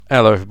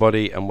Hello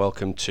everybody and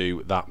welcome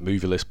to That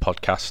Movie List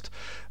podcast.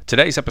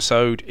 Today's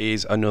episode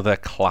is another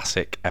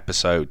classic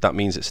episode. That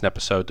means it's an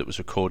episode that was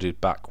recorded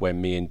back when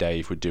me and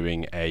Dave were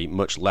doing a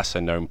much lesser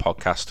known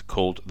podcast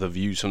called the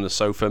Views from the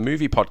Sofa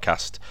Movie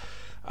Podcast.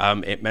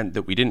 It meant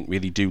that we didn't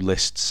really do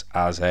lists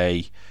as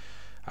a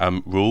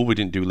rule. We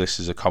didn't do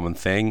lists as a common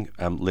thing.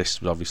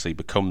 Lists would obviously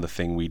become the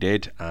thing we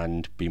did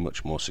and be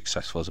much more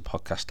successful as a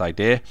podcast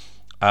idea.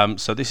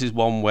 So this is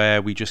one where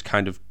we just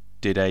kind of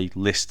did a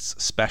lists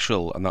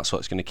special, and that's what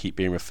it's going to keep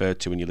being referred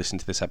to when you listen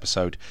to this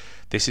episode.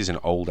 This is an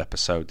old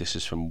episode. This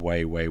is from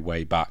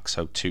way back,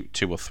 so two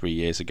or 3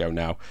 years ago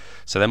now.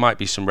 So there might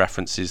be some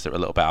references that are a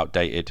little bit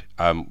outdated.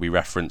 We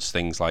reference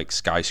things like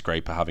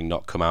Skyscraper having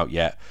not come out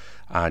yet,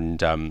 and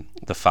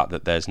the fact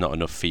that there's not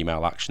enough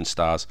female action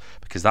stars,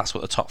 because that's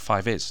what the top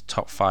 5 is.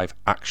 Top 5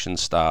 action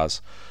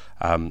stars,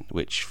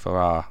 which for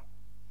our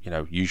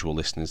usual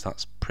listeners,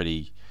 that's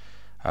pretty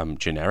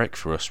generic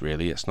for us,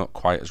 really. It's not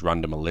quite as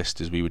random a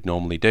list as we would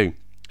normally do.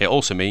 It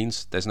also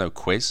means there's no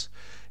quiz.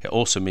 It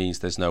also means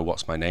there's no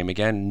what's my name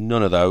again.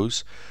 None of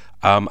those.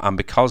 And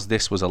because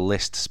this was a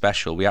list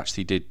special, we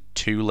actually did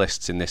 2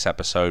 lists in this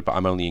episode, but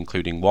I'm only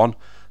including one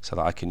so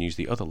that I can use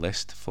the other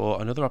list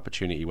for another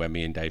opportunity where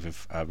me and Dave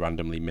have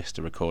randomly missed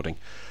a recording.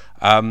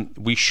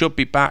 We should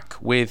be back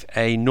with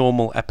a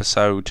normal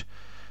episode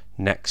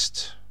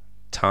next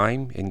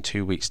time, in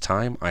 2 weeks'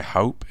 time. I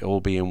hope, it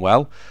all being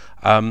well.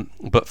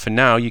 But for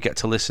now, you get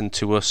to listen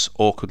to us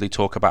awkwardly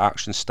talk about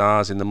action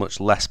stars in the much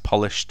less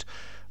polished,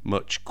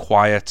 much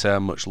quieter,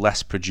 much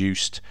less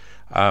produced,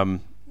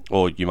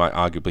 or you might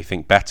arguably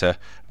think better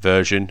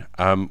version,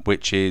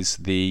 which is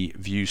the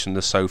Views from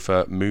the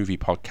Sofa Movie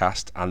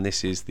Podcast, and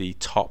this is the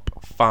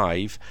top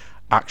 5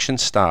 action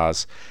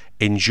stars.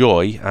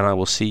 Enjoy, and I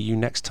will see you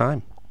next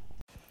time.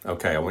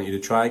 Okay, I want you to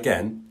try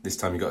again. This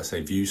time you've got to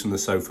say Views from the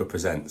Sofa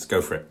presents.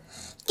 Go for it.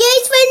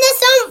 Views from the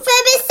Sofa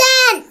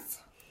presents.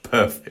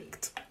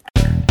 Perfect.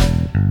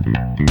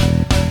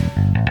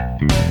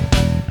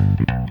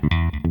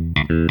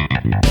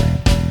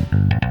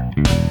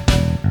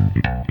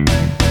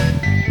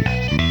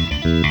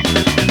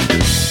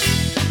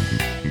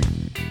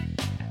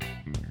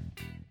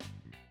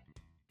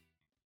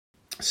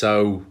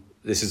 So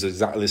this is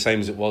exactly the same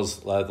as it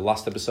was the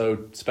last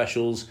episode,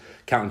 specials,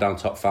 counting down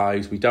top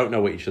 5s. We don't know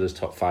what each other's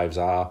top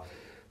 5s are,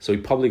 so we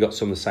probably got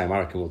some of the same. I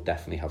reckon we'll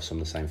definitely have some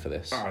of the same for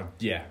this.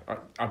 Yeah,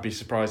 I'd be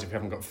surprised if we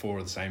haven't got 4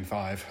 of the same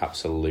 5.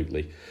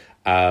 Absolutely.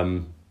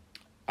 What'll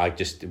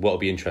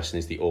be interesting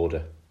is the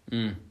order.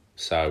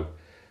 So,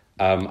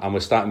 and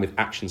we're starting with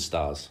action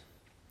stars.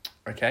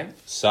 Okay.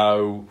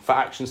 So for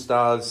action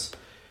stars,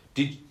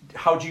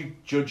 how do you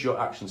judge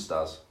your action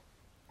stars?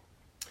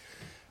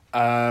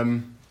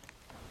 I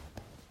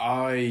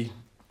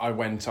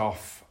went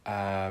off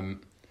a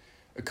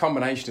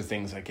combination of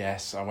things, I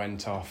guess. I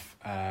went off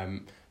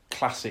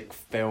classic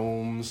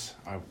films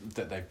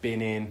that they've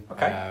been in.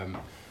 Okay.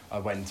 I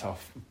went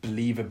off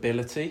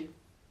believability.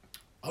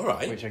 All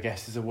right. Which I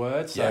guess is a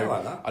word. So yeah, I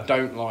like that. I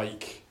don't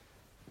like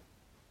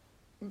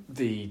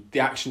the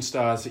action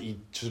stars that you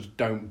sort of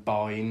don't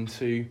buy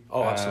into.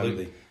 Oh,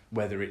 absolutely.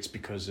 Whether it's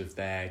because of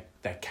their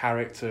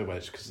character, whether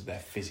it's because of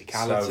their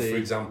physicality. So, for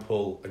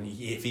example, and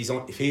if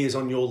he is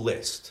on your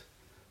list,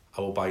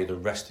 I will buy you the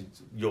rest of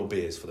your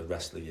beers for the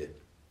rest of the year.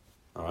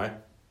 All right?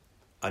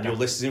 And your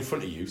list is in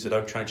front of you, so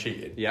don't try and cheat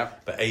it. Yeah.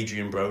 But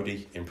Adrian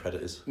Brody in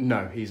Predators.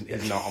 No, he's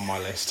not on my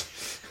list.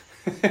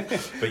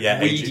 But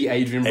yeah,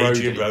 Adrian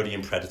Brody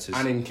in Predators.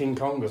 And in King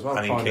Kong as well.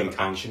 And in King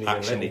Kong, action,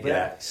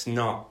 yeah. It's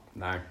not...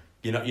 No.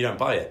 You don't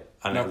buy it.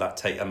 And no.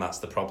 And that's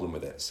the problem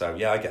with it. So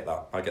yeah, I get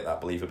that. I get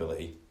that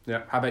believability.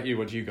 Yeah. How about you?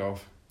 What do you go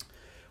off?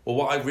 Well,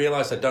 what I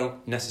realised I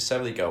don't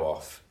necessarily go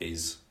off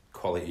is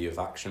quality of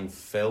action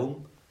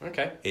film.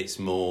 Okay. It's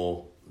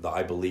more that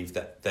I believe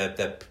that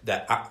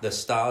the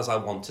stars I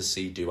want to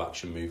see do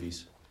action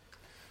movies.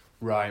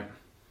 Right.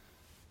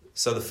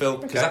 So the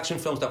film, because action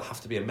films don't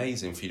have to be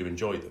amazing for you to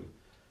enjoy them,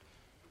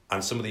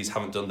 and some of these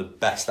haven't done the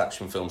best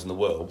action films in the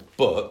world,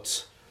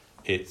 but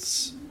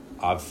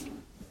I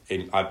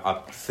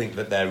think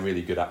that they're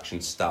really good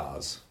action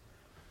stars.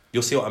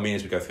 You'll see what I mean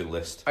as we go through the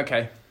list.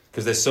 Okay.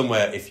 Because there's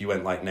somewhere, if you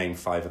went name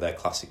 5 of their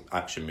classic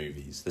action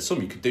movies, there's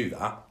some you could do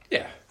that.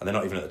 Yeah. And they're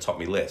not even at the top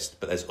of my list,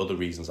 but there's other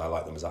reasons I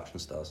like them as action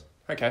stars.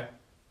 Okay.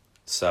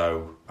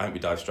 So, I think we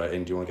dive straight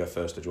in. Do you want to go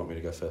first, or do you want me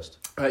to go first?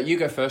 You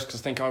go first,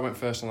 because I think I went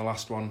first on the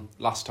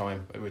last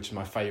time, which is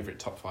my favourite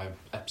top 5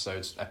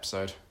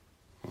 episode.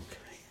 Okay.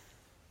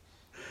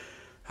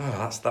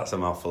 Oh, that's a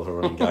mouthful of a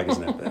running gag,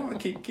 isn't it?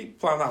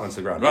 Keep flying that one to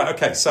the ground. Right,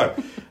 okay, so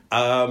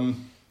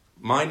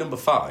my number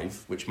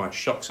 5, which might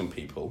shock some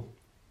people,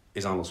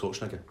 is Arnold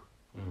Schwarzenegger.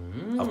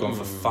 I've gone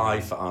for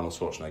 5 for Arnold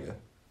Schwarzenegger.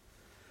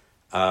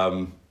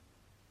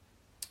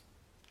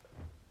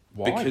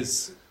 Why?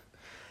 Because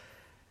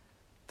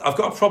I've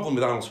got a problem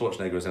with Arnold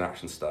Schwarzenegger as an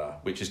action star,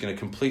 which is going to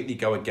completely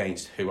go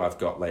against who I've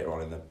got later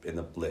on in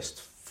the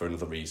list for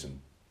another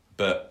reason.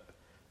 But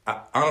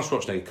Arnold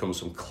Schwarzenegger comes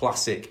from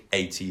classic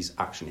 80s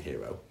action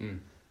hero,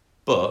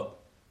 but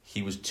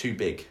he was too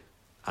big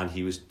and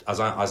he was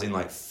as in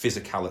like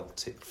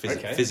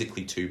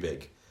physically too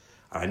big,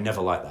 and I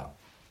never liked that.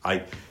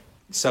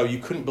 So you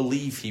couldn't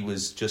believe he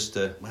was just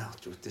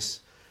this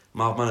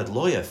mild-mannered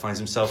lawyer finds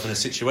himself in a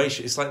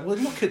situation. It's like, well,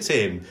 look at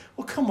him.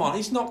 Well, come on,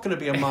 he's not going to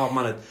be a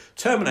mild-mannered.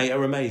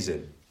 Terminator,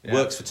 amazing,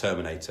 works for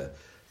Terminator,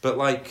 but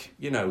like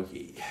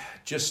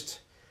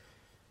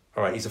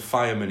all right, he's a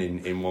fireman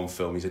in one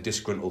film. He's a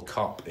disgruntled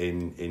cop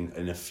in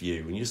a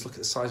few. And you just look at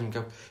the size of him and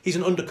go, he's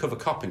an undercover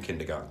cop in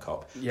Kindergarten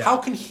Cop. Yeah. How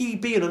can he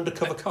be an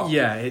undercover cop?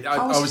 Yeah,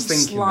 I was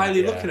thinking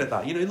slyly looking at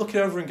that. Looking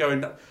over and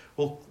going,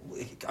 well,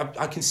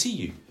 I can see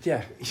you.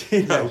 Yeah.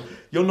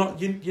 You're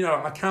not,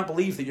 I can't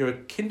believe that you're a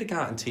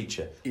kindergarten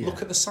teacher. Yeah.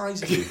 Look at the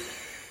size of you.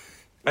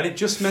 And it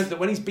just meant that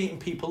when he's beating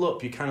people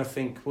up, you kind of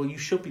think, well, you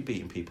should be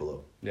beating people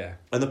up. Yeah.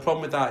 And the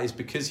problem with that is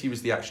because he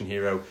was the action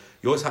hero,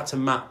 you always had to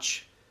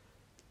match...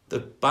 The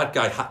bad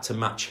guy had to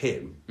match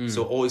him,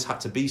 so it always had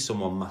to be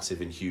someone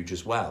massive and huge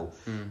as well.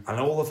 And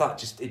all of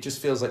that, it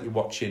just feels like you're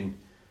watching...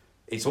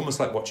 It's almost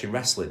like watching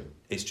wrestling.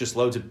 It's just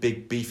loads of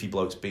big, beefy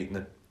blokes beating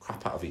the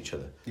crap out of each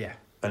other. Yeah.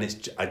 And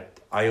it's... I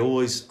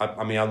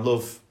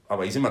love...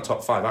 he's in my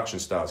top 5 action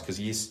stars because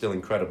he is still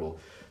incredible.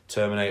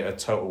 Terminator,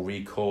 Total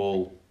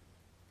Recall,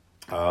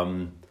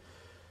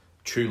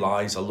 True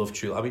Lies. I love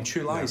True Lies. I mean,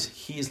 True Lies,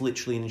 he is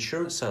literally an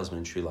insurance salesman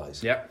in True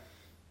Lies. Yep.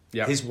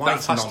 Yeah, his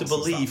wife has to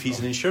believe he's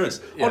an insurance.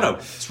 Yeah. Oh no,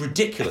 it's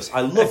ridiculous.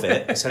 I love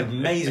it. It's an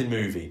amazing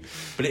movie,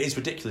 but it is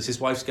ridiculous. His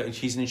wife's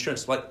she's an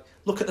insurance. Like,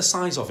 look at the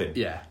size of him.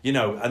 Yeah,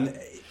 and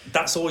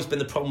that's always been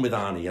the problem with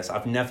Arnie. Yes,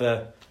 I've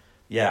never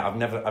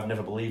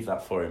believed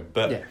that for him.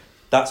 But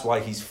that's why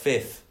he's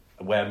 5th,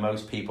 where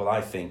most people I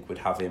think would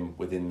have him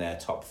within their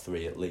top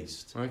 3 at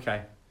least.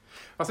 Okay.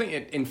 I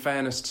think in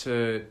fairness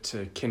to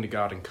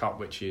Kindergarten Cop,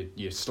 which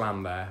you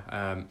slammed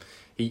there,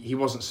 he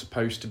wasn't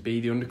supposed to be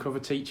the undercover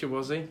teacher,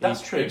 was he?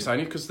 That's true. It was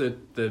only because the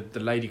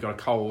lady got a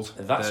cold.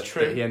 That's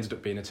true. That he ended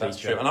up being a teacher. That's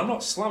true. And I'm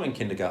not slamming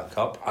Kindergarten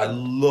Cop. I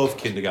love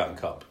Kindergarten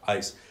Cop.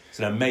 It's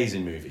an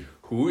amazing movie.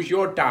 Who's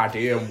your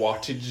daddy and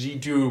what did he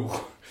do?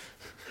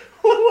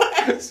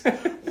 Where is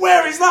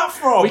that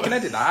from? We can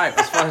edit that out.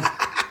 That's fine.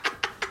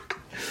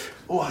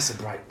 Oh, that's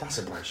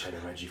a bright shade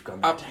of red you've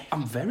gone there, Dave.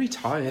 I'm very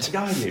tired.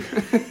 Are you?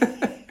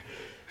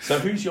 So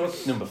who's your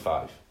number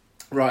 5?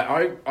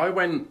 Right, I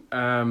went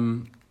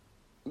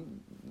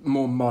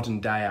more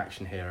modern day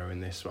action hero in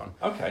this one.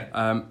 Okay.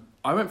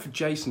 I went for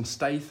Jason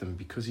Statham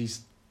because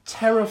he's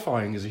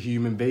terrifying as a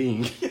human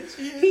being. Yes,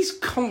 he is. He's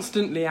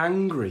constantly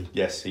angry.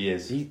 Yes, he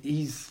is.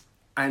 He's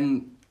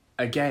and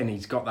again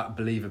he's got that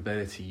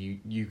believability.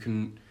 You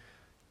can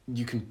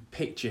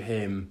picture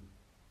him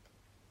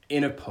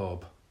in a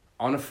pub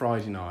on a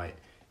Friday night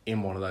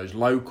in one of those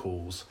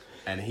locals,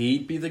 and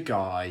he'd be the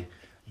guy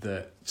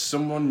that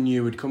someone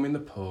new would come in the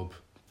pub,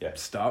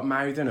 start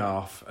mouthing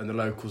off, and the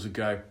locals would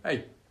go,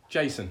 "Hey,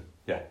 Jason,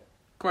 come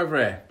over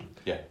here."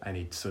 Yeah. And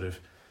he'd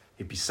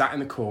be sat in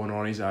the corner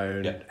on his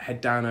own,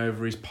 head down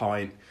over his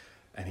pint,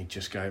 and he'd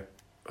just go,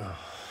 "Oh,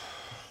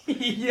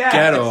 yes.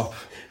 Get up."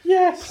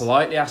 Yes.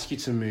 Politely ask you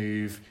to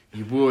move,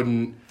 you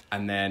wouldn't,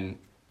 and then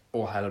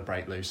all hell would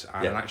break loose,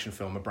 and an action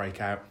film would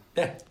break out.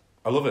 Yeah,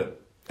 I love it.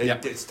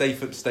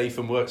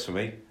 Statham works for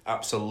me.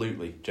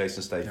 Absolutely,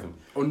 Jason Statham.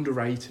 Yeah.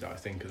 Underrated, I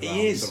think, as well,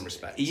 in some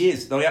respects. He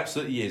is. No, he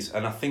absolutely is.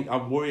 And I think I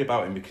worry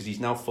about him because he's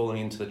now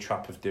falling into the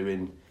trap of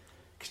doing...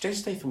 Because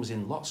Jason Statham was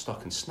in Lock,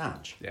 Stock and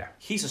Snatch. Yeah.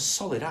 He's a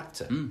solid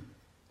actor.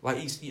 Like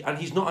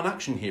he's not an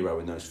action hero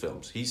in those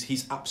films.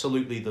 He's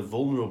absolutely the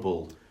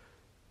vulnerable...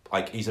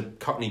 Like, he's a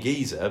Cockney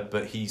geezer,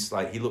 but he's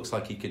like, he looks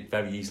like he could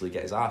very easily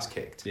get his ass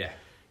kicked. Yeah.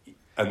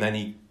 And then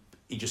he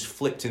just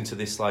flipped into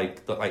this,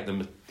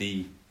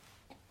 the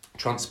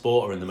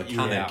transporter and the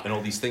mechanic and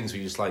all these things where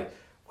you're just like,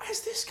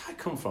 where's this guy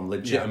come from?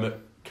 Legitimate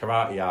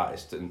karate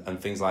artist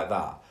and things like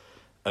that.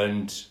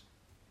 And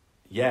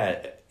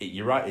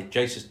you're right.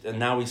 And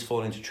now he's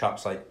fallen into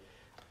traps. Like,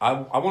 I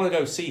want to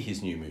go see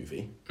his new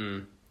movie,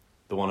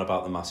 the one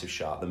about the massive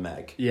shark, the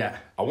Meg. Yeah,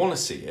 I want to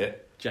see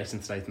it.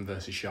 Jason Statham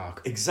versus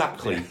Shark.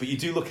 Exactly, but you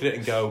do look at it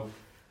and go,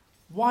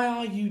 why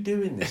are you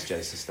doing this,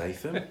 Jason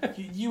Statham?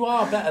 you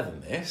are better than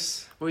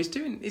this. Well,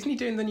 isn't he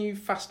doing the new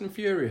Fast and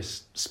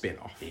Furious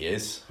spin-off? He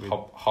is.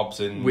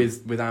 Hobbs and...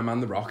 With our man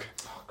The Rock.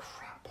 Oh,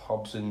 crap.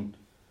 Hobbs and...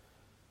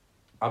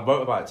 I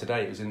wrote about it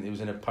today. It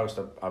was in a post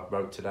I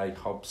wrote today.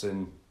 Hobbs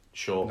and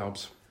Shaw.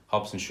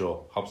 Hobbs and Shaw.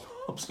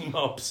 Hobbs and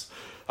Knobs.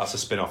 That's a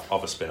spin-off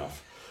of a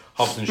spin-off.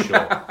 Hobbs and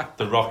Shaw.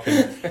 The Rock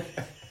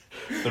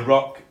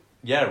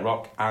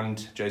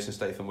and Jason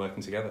Statham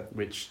working together.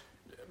 Which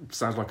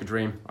sounds like a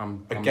dream.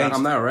 I'm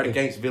there already.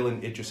 Against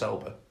villain Idris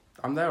Elba.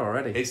 I'm there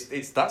already.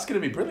 That's going to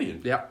be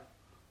brilliant. Yeah.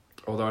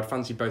 Although I'd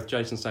fancy both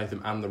Jason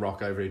Statham and The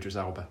Rock over Idris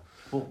Elba.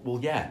 Well,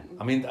 yeah.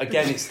 I mean,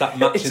 again, it's that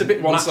matching. It's a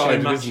bit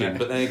one-sided, isn't it?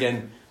 But then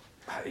again,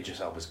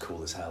 Idris Elba's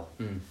cool as hell.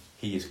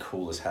 He is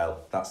cool as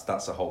hell.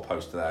 That's a whole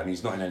poster there. I mean,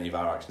 he's not in any of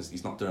our actions.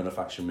 He's not done enough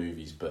action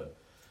movies, but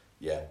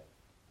yeah,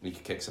 he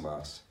could kick some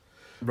ass.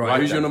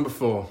 Right, who's your number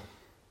 4?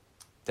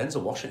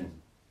 Denzel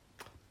Washington.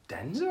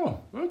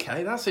 Denzel?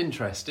 Okay, that's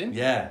interesting.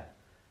 Yeah.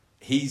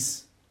 He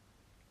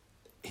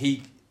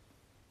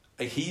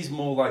he's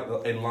more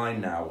like in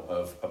line now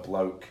of a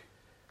bloke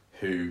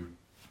who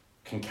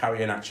can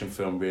carry an action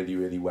film really,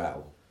 really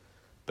well,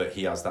 but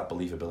he has that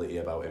believability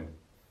about him.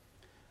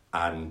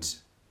 And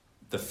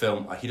the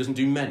film, he doesn't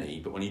do many,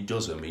 but when he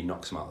does them, he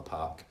knocks them out of the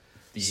park.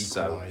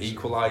 So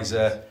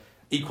Equalizer,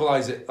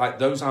 like,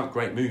 those aren't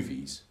great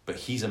movies, but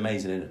he's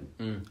amazing in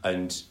them.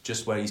 And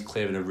just when he's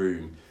clearing a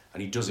room,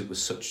 and he does it with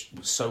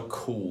so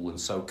cool and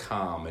so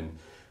calm. And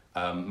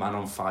Man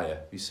on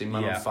Fire, you seen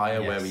Man on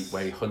Fire, yes.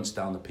 where he hunts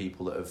down the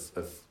people that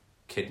have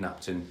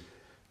kidnapped and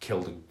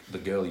killed the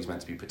girl he's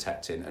meant to be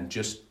protecting, and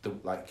just the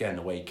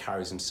way he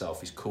carries himself,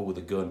 he's cool with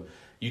a gun.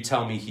 You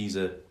tell me he's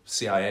a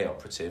CIA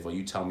operative, or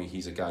you tell me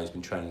he's a guy who's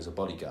been training as a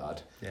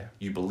bodyguard. Yeah.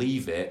 You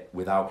believe it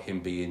without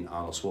him being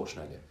Arnold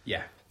Schwarzenegger.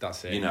 Yeah,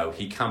 that's it. You know,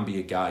 he can be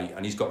a guy,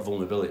 and he's got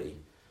vulnerability.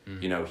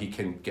 You know, he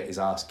can get his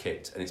ass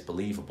kicked, and it's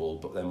believable.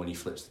 But then when he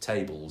flips the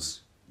tables,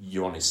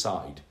 you're on his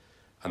side,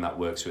 and that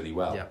works really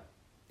well.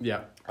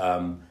 Yeah.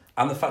 And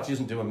the fact he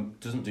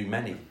doesn't do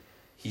many.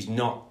 He's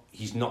not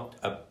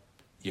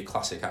your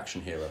classic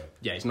action hero.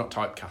 Yeah, he's not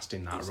typecast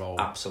in that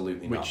role.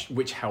 Absolutely not.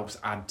 Which helps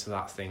add to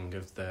that thing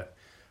of that.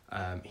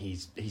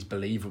 He's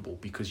believable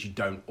because you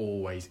don't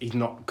always. He's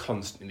not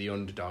constantly the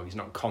underdog. He's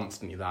not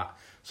constantly that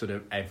sort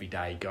of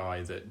everyday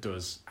guy that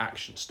does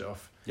action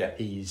stuff. Yeah.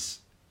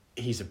 He's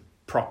a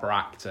proper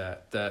actor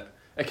that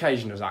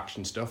occasionally does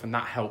action stuff, and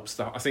that helps.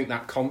 I think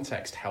that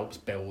context helps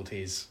build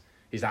his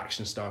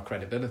action star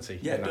credibility.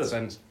 Yeah, in it that does.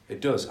 sense.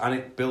 It does, and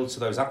it builds to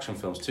those action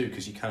films too,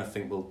 because you kind of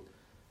think, well,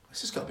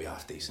 this has got to be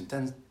half decent.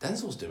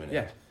 Denzel's doing it.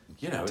 Yeah.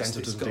 You know,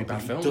 Denzel doesn't do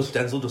bad films.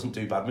 Denzel doesn't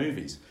do bad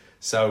movies.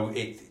 So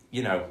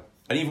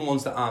and even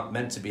ones that aren't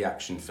meant to be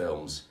action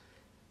films.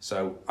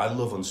 So I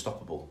love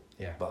Unstoppable.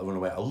 Yeah. But I Run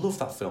Away. I love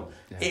that film.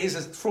 Yeah. It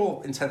is, for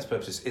all intents and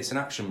purposes, it's an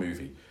action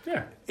movie.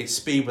 Yeah. It's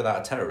Speed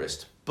without a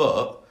terrorist,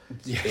 but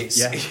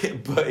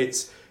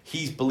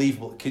he's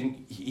believable.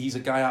 He's a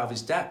guy out of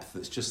his depth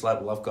that's just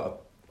like, well,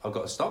 I've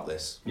got to stop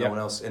this. No one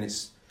else, and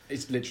it's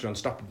literally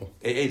unstoppable.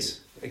 It is,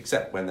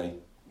 except when they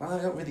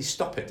don't really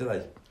stop it, do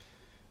they?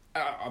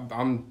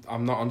 I'm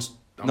not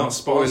Not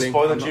spoiling.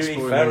 Spoiler I'm not duty.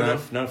 spoiling, Fair no.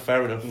 enough. No,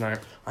 fair enough. No.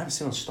 I haven't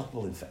seen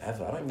Unstoppable in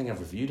forever. I don't think I've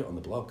reviewed it on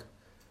the blog.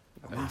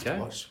 I might have to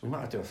watch. We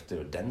might have to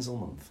do a Denzel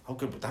month. How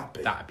good would that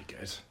be? That'd be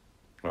good.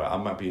 Right, that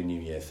might be a New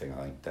Year thing.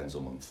 I think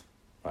Denzel month.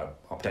 Right,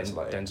 I'll pencil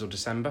that in. Denzel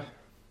December.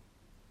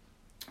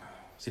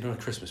 Is he doing a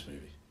Christmas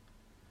movie?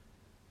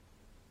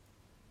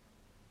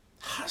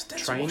 Has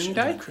Denzel Training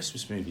Washington Day? done a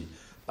Christmas movie?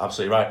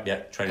 Absolutely right. Yeah,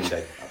 Training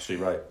Day.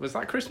 Absolutely right. Was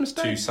that Christmas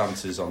Day? Two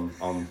Santas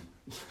on.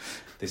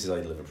 This is how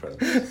you deliver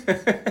presents.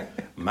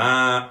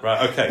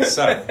 Right. Okay.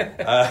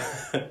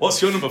 So,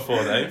 what's your number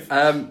 4, Dave?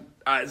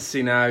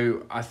 See now,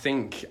 I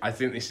think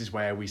this is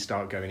where we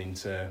start going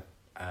into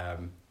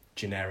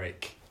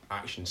generic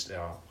action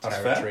star That's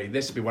territory. fair.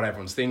 This will be what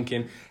everyone's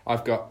thinking.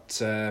 I've got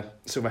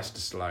Sylvester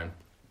Stallone.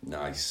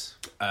 Nice.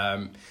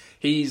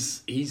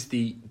 He's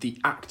the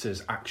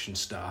actor's action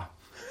star.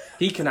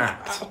 He can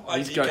act.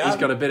 He's He got can. he's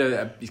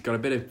got a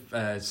bit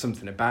of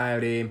something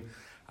about him.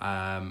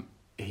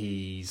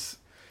 He's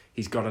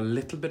got a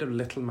little bit of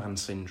little man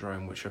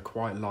syndrome, which I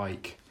quite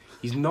like.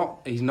 He's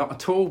not a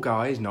tall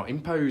guy. He's not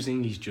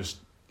imposing.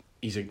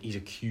 He's a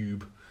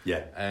cube.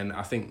 Yeah. And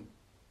I think,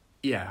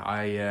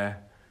 I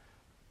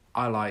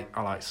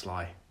like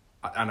Sly,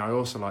 and I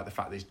also like the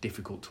fact that it's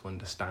difficult to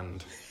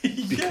understand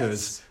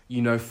because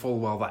you know full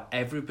well that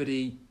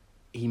everybody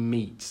he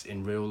meets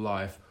in real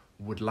life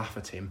would laugh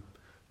at him,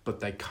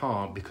 but they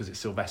can't because it's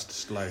Sylvester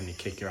Stallone and he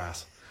kick your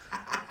ass.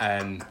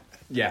 And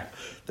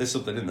There's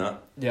something in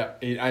that.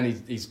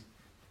 His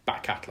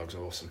back catalogue's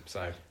awesome.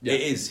 So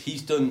It is.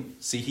 He's done.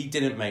 See, he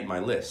didn't make my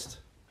list.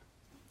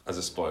 As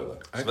a spoiler,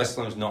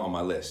 Sylvester Stallone's not on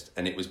my list,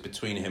 and it was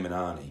between him and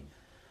Arnie.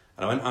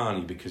 And I went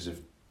Arnie because of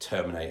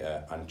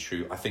Terminator and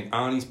True. I think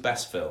Arnie's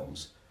best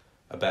films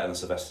are better than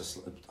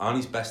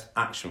Arnie's best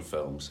action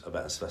films are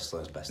better than Sylvester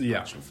Stallone's best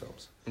action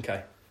films.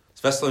 Okay.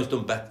 Sylvester Stallone's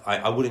done better.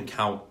 I wouldn't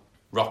count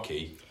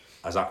Rocky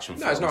as action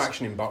films. No, there's no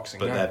action in boxing.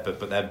 But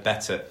they're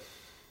better.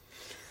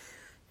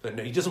 But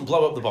no, he doesn't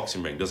blow up the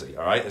boxing ring, does he?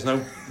 All right, there's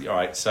no. All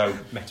right, so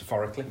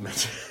metaphorically.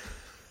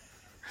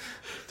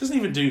 Doesn't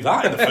even do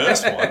that in the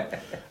first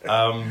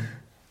one.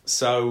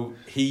 So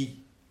he,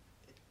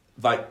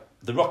 like,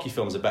 the Rocky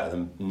films are better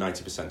than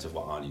 90% of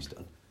what Arnie's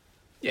done.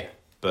 Yeah.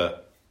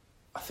 But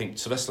I think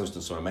Sylvester Stallone's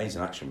done some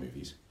amazing action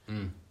movies.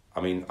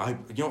 I mean,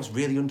 you know what's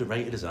really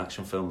underrated as an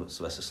action film that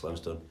Sylvester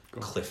Stallone's done?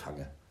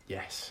 Cliffhanger.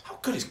 Yes. How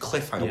good is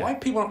Cliffhanger? Yeah. Why do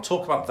people not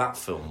talk about that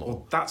film more?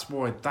 Well, that's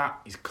why that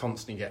is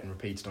constantly getting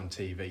repeated on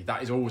TV.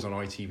 That is always on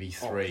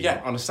ITV3. Oh,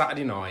 yeah. On a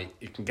Saturday night,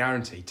 you can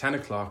guarantee 10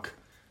 o'clock,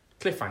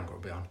 Cliffhanger will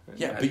be on.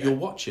 Yeah, but you'll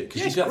watch it. Because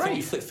Yeah, you it's do that thing, great.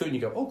 you flip through and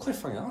you go, oh,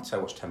 Cliffhanger,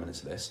 I'll watch 10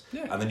 minutes of this.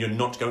 Yeah. And then you're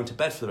not going to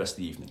bed for the rest of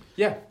the evening.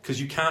 Yeah. Because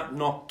you can't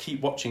not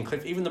keep watching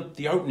even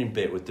the opening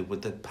bit with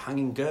the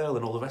hanging girl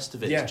and all the rest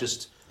of it. Yeah. It's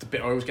just... The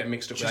bit I always get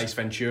mixed up with Ace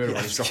Ventura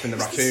when he's dropping the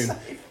Yes.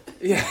 raccoon.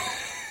 Yeah.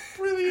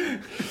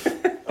 Brilliant.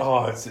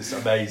 Oh, it's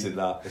amazing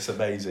that. It's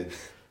amazing.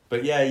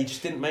 But yeah, he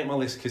just didn't make my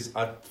list because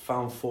I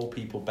found 4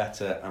 people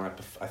better, and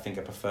I think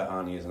I prefer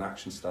Arnie as an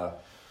action star.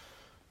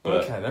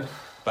 But, Okay then.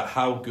 But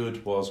how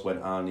good was when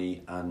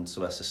Arnie and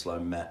Sylvester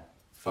Stallone met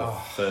for the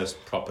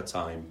first proper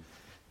time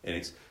in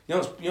it? You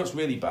know what's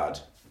really bad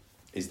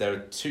is there are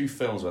 2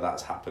 films where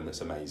that's happened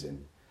that's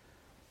amazing.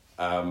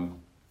 Arnie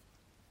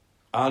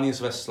and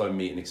Sylvester Stallone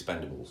meet in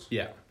Expendables.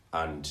 Yeah.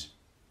 And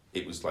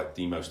it was like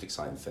the most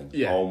exciting thing.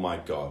 Yeah. Oh my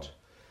God.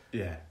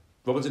 Yeah.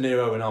 Robert De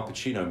Niro and Al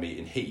Pacino meet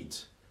in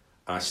Heat.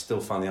 And I still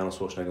find the Arnold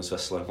Schwarzenegger and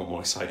Sylvester Stallone one more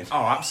exciting.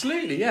 Oh,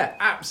 absolutely. Yeah,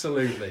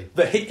 absolutely.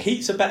 The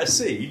Heat's a better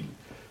scene,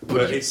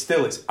 but it's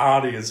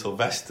Arnie and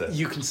Sylvester.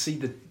 You can see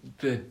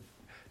the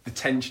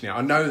tension here.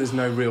 I know there's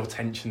no real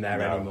tension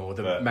there anymore.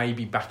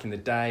 Maybe back in the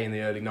day, in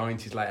the early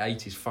 90s, late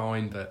 80s,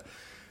 fine, but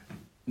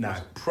no.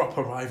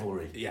 Proper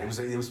rivalry. Yeah.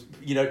 It was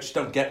just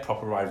don't get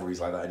proper rivalries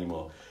like that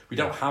anymore. We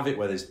don't have it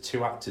where there's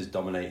 2 actors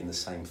dominating the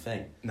same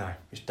thing. No.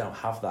 We just don't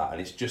have that. And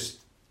it's just,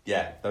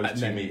 those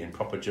 2 meeting,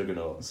 proper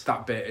juggernauts.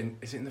 That bit,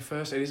 is it in the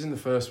first? It is in the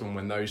first one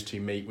when those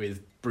 2 meet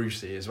with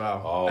Brucey as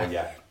well. Oh,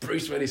 yeah.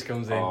 Bruce Willis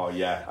comes in. Oh,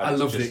 yeah. I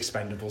love the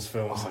Expendables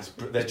films.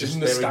 They're just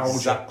they're nostalgia.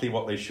 exactly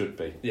what they should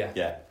be. Yeah.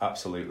 Yeah,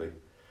 absolutely.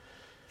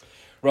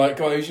 Right,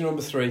 go on, who's your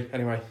number 3,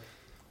 anyway?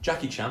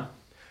 Jackie Chan.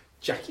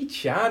 Jackie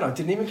Chan. I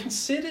didn't even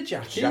consider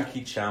Jackie.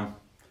 Jackie Chan.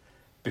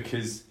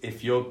 Because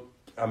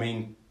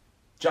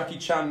Jackie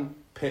Chan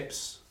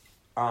pips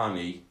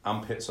Arnie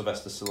and pips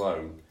Sylvester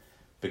Stallone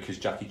because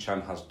Jackie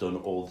Chan has done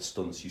all the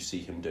stunts you see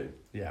him do.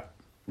 Yeah.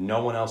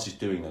 No one else is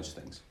doing those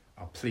things.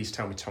 Oh, please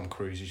tell me Tom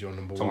Cruise is your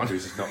number 1. Tom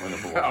Cruise is not my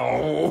number 1.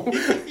 Oh.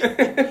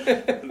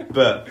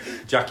 But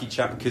Jackie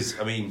Chan, because,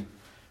 the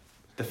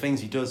things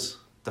he does,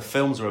 the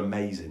films are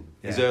amazing.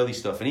 His early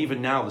stuff. And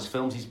even now, there's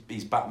films,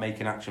 he's back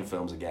making action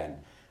films again.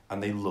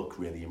 And they look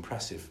really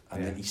impressive.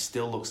 And then he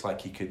still looks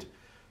like he could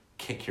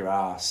kick your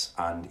ass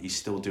and he's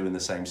still doing the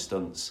same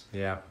stunts.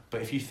 Yeah.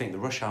 But if you think the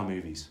Rush Hour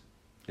movies,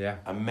 Yeah.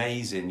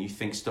 amazing. You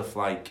think stuff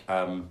like,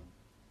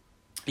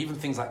 even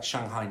things like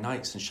Shanghai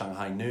Nights and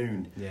Shanghai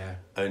Noon. Yeah.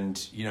 And,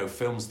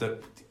 films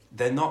that,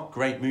 they're not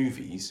great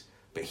movies,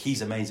 but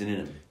he's amazing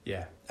in them.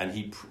 Yeah. And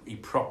he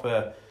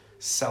proper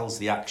sells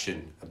the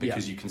action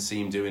because you can see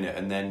him doing it.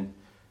 And then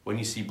when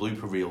you see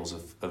blooper reels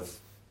of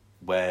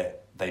where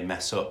they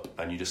mess up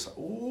and you just like,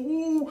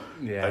 ooh.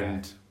 Yeah.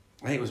 And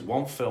I think it was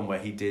one film where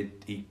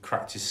he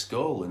cracked his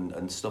skull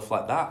and stuff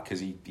like that because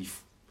he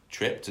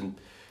tripped and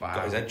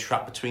got his head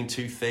trapped between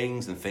 2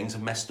 things and things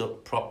have messed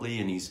up properly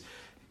and he's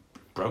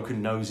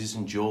broken noses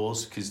and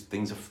jaws because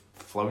things are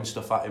throwing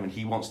stuff at him and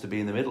he wants to be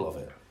in the middle of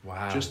it.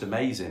 Wow. Just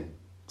amazing.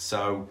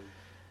 So,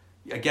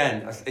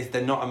 again, if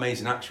they're not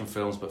amazing action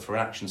films, but for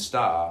an action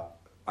star,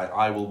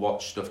 I will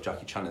watch stuff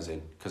Jackie Chan is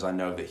in because I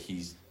know that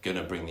he's going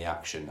to bring the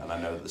action and I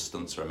know that the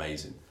stunts are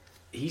amazing.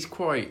 He's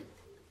quite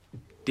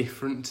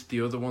different to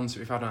the other ones that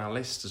we've had on our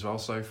list as well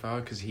so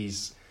far because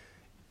he's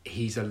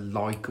a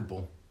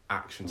likeable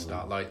action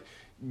star. Like,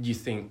 you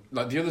think,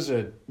 like, the others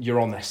you're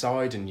on their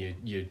side and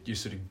you're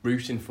sort of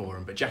rooting for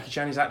him, but Jackie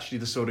Chan is actually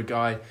the sort of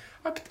guy,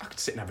 I could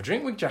sit and have a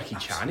drink with Jackie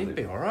Chan, he'd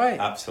be all right.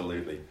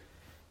 Absolutely.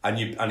 And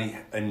you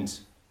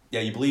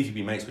believe you'd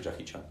be mates with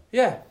Jackie Chan.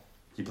 Yeah.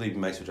 You believe you'd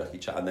be mates with Jackie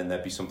Chan, and then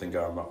there'd be something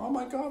going wrong. Oh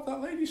my God,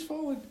 that lady's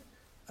falling.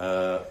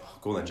 Go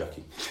on then,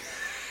 Jackie.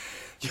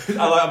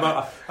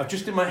 I've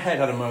just in my head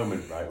had a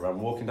moment, right, where I'm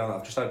walking down,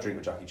 I've just had a drink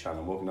with Jackie Chan,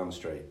 I'm walking down the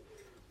street,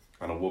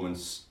 and a woman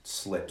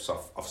slips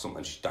off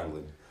something, she's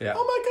dangling. Yeah.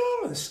 Oh my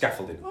God, and there's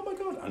scaffolding. Oh my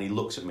God. And he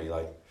looks at me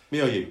like,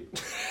 me or you?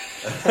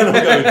 And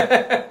I'm going,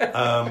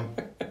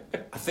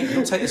 I think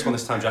you'll take this one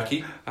this time,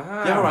 Jackie.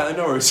 Ah. Yeah, all right, then,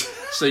 no worries.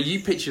 So you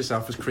pitch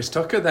yourself as Chris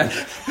Tucker then?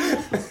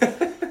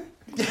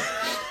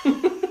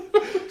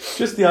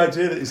 Just the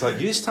idea that he's like,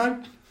 you this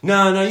time?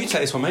 No, you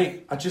take this one,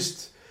 mate.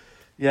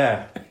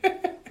 Yeah.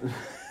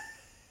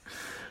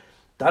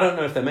 I don't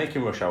know if they're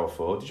making Rush Hour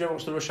 4. Did you ever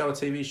watch the Rush Hour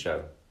TV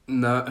show?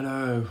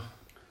 No.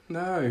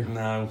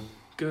 No.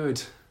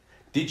 Good.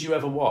 Did you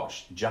ever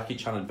watch Jackie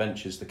Chan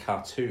Adventures, the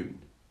cartoon?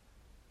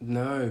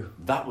 No.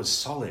 That was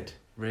solid.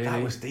 Really?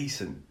 That was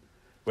decent.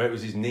 Where it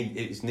was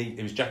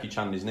it was Jackie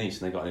Chan and his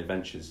niece, and they got on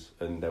adventures,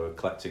 and they were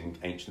collecting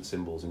ancient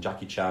symbols. And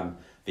Jackie Chan,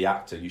 the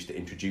actor, used to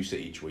introduce it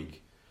each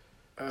week.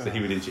 So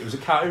he would. It was a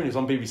cartoon. It was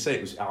on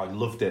BBC. I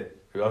loved it.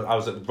 I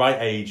was at the right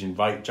age and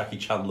right Jackie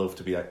Chan loved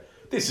to be like,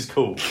 this is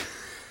cool.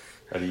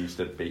 And he used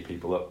to beat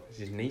people up. Is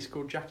his niece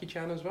called Jackie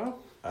Chan as well?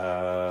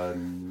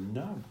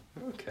 No.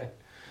 Okay.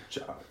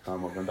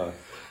 I'm not going down.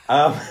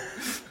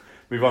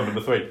 Move on,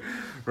 number 3.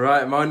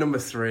 Right, my number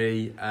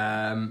 3.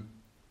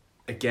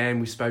 Again,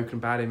 we've spoken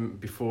about him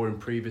before in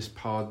previous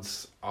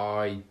pods.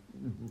 I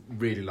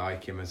really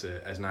like him as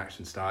an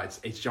action star.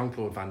 It's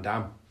Jean-Claude Van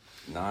Damme.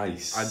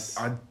 Nice.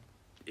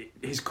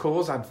 His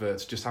Cause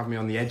adverts just have me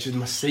on the edge of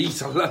my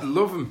seat. I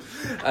love him.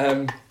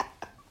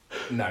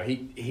 No,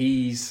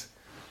 he is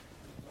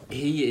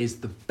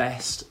the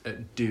best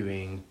at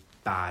doing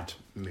bad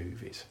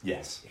movies.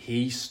 Yes.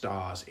 He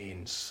stars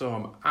in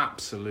some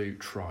absolute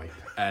tripe,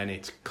 and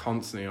it's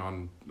constantly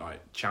on like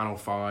Channel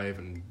 5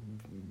 and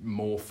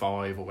More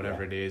 5 or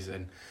whatever it is,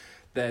 and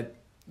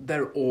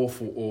they're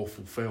awful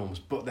films,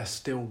 but they're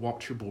still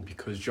watchable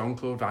because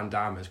Jean-Claude Van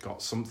Damme has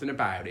got something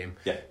about him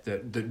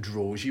that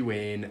draws you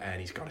in, and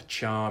he's got a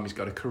charm, he's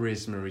got a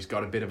charisma, he's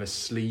got a bit of a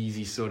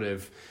sleazy sort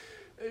of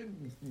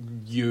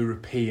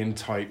European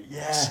type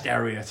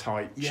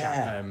stereotype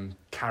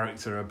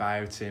character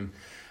about him.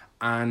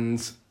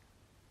 And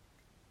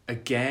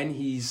again,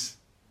 he's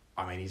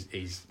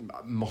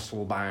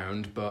muscle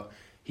bound, but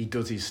he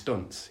does his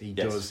stunts. He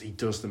does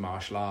the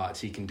martial arts.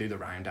 He can do the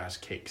roundhouse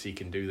kicks. He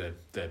can do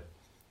the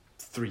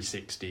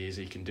 360s.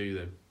 He can do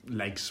the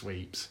leg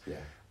sweeps. Yeah.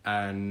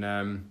 And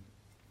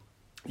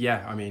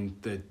I mean,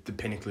 the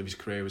pinnacle of his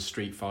career was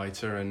Street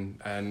Fighter,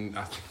 and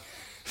I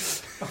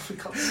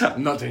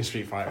I'm not doing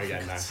Street Fighter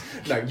again now.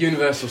 No,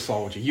 Universal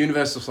Soldier.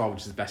 Universal Soldier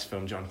is the best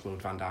film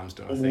Jean-Claude Van Damme's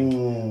done, I think.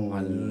 Ooh. I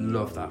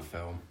love that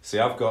film. See,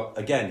 I've got,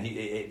 again,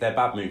 they're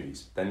bad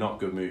movies. They're not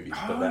good movies.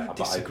 Oh, I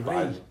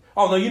disagree.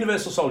 No,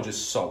 Universal Soldier's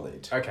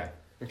solid. Okay.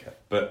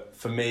 But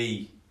for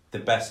me, the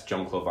best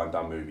Jean-Claude Van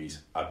Damme movies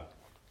are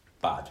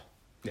bad.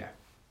 Yeah.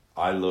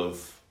 I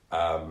love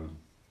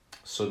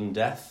Sudden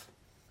Death.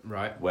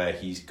 Right. Where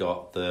he's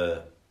got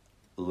the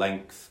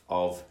length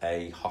of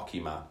a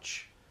hockey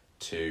match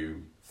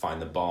to find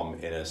the bomb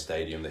in a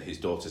stadium that his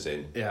daughter's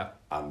in. Yeah.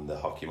 And the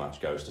hockey match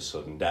goes to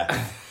sudden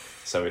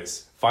death. So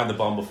it's find the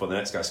bomb before the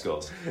next guy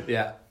scores.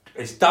 Yeah.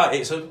 It's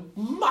a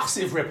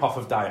massive rip-off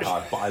of Die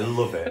Hard, but I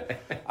love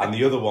it. And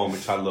the other one,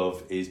 which I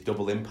love, is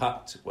Double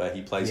Impact, where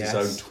he plays his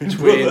own twin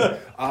brother.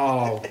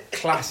 Oh,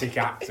 classic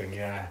acting,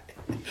 yeah.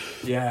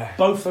 Yeah.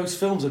 Both those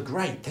films are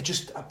great. They're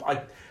just...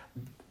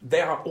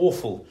 they are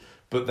awful,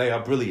 but they are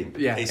brilliant.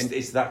 Yeah,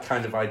 it's that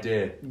kind of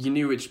idea. You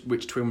knew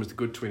which twin was the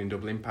good twin in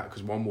Double Impact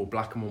because one wore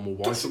black and one wore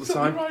white at the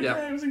time. Right,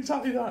 yeah, it was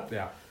exactly that.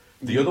 Yeah.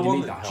 The other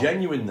one,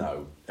 genuine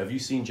though, have you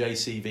seen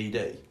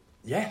JCVD?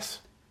 Yes.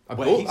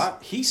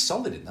 He's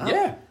solid in that.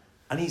 Yeah.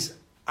 And he's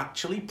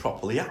actually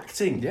properly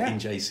acting in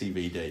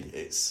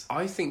JCVD.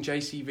 I think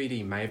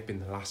JCVD may have been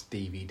the last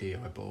DVD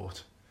I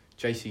bought.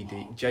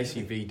 JCVD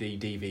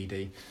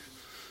DVD.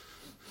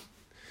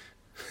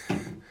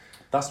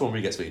 That's the one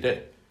where he gets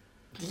VD.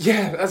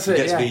 Yeah, that's it.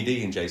 He gets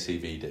VD in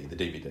JCVD, the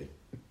DVD.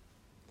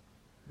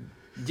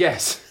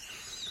 Yes.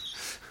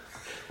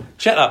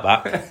 Check that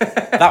back.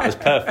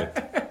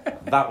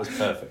 That was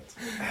perfect.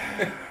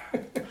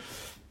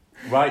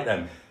 Right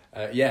then.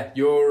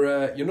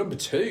 You're number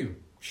 2.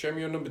 Show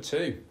me your number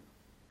 2.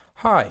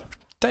 Hi,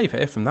 Dave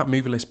here from That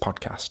Movie List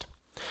podcast.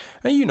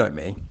 And you know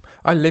me,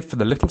 I live for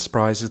the little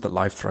surprises that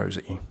life throws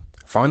at you.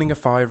 Finding a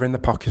fiver in the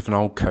pocket of an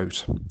old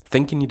coat,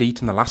 thinking you'd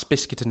eaten the last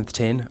biscuit in the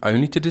tin,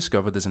 only to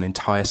discover there's an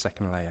entire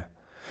second layer.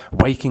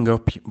 Waking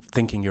up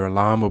thinking your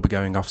alarm will be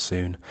going off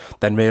soon,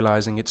 then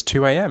realising it's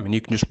 2 a.m. and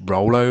you can just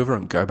roll over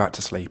and go back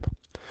to sleep.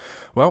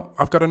 Well,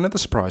 I've got another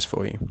surprise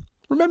for you.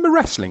 Remember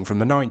wrestling from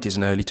the 90s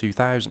and early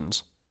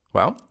 2000s?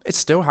 Well, it's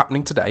still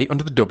happening today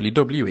under the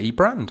WWE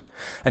brand.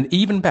 And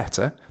even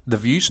better, the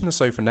Views from the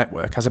Sofa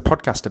Network has a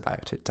podcast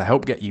about it to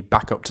help get you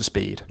back up to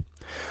speed.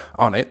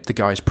 On it, the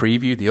guys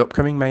preview the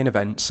upcoming main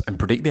events and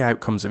predict the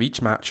outcomes of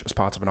each match as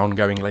part of an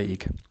ongoing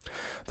league.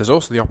 There's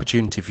also the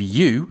opportunity for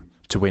you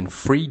to win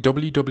free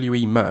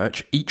WWE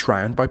merch each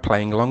round by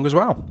playing along as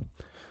well.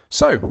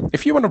 So,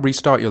 if you want to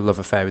restart your love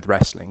affair with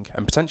wrestling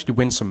and potentially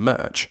win some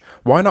merch,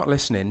 why not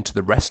listen in to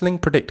the Wrestling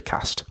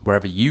Predictcast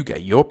wherever you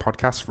get your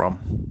podcasts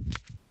from?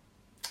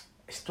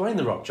 It's Dwayne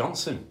 "The Rock"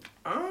 Johnson.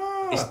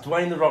 It's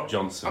Dwayne "The Rock"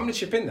 Johnson. I'm going to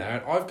chip in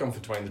there. I've gone for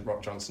Dwayne "The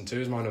Rock" Johnson too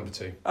as my number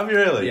 2. Have you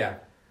really? Yeah.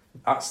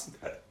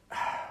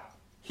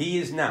 He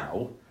is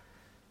now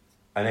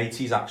an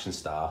 80s action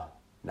star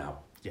now.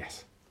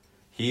 Yes.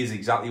 He is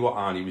exactly what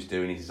Arnie was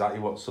doing. He's exactly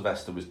what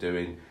Sylvester was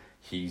doing.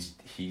 He's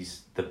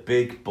the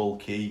big,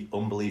 bulky,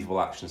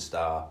 unbelievable action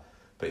star,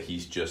 but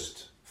he's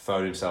just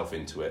thrown himself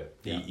into it.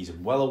 Yeah. He's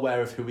well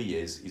aware of who he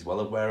is. He's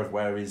well aware of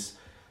where his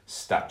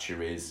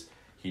stature is.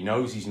 He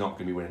knows he's not going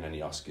to be winning any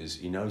Oscars.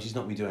 He knows he's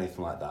not going to be doing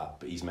anything like that,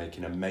 but he's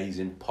making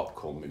amazing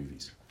popcorn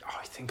movies.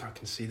 I think I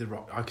can see The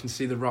Rock. I can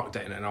see The Rock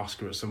getting an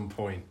Oscar at some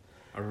point.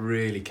 I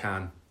really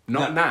can.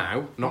 Not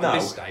at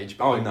this stage,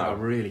 but I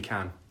really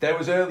can. There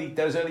was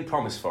early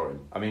promise for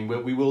him. I mean,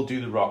 we will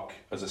do The Rock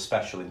as a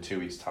special in 2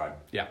 weeks' time.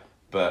 Yeah.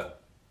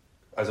 But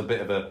as a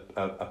bit of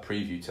a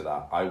preview to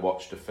that, I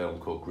watched a film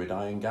called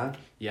Gridiron Gang.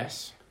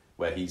 Yes.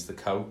 Where he's the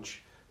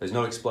coach. There's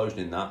no explosion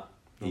in that.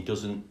 He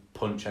doesn't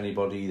punch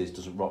anybody. He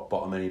doesn't rock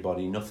bottom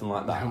anybody. Nothing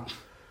like that. No.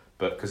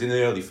 But because in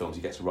the early films,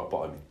 he gets to rock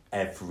bottom in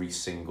every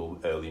single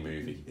early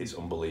movie. It's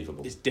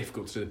unbelievable. It's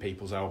difficult to do the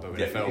people's elbow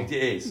in a film. It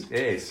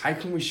is. How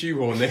can we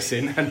shoehorn this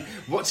in? And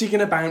what's he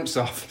going to bounce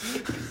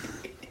off?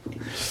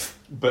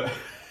 But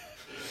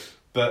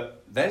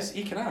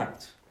he can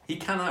act. He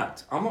can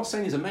act. I'm not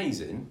saying he's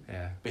amazing.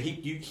 Yeah. But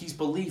he's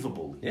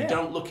believable. Yeah. You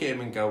don't look at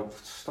him and go,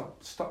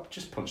 stop,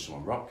 just punch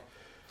someone, Rock.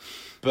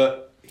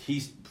 But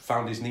he's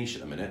found his niche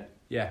at the minute.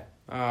 Yeah,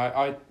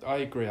 I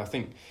agree. I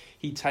think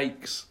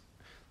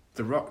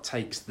The Rock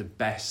takes the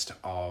best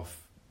of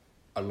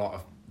a lot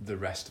of the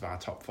rest of our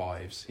top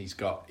 5s. He's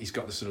got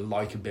the sort of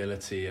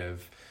likability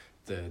of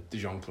the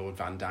Jean-Claude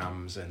Van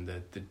Dammes and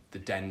the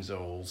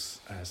Denzels,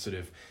 sort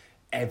of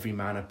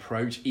everyman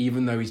approach,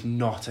 even though he's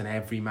not an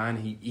everyman.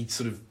 He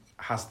sort of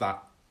has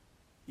that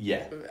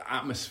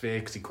atmosphere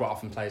because he quite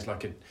often plays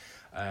like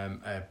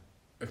a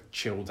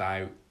chilled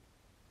out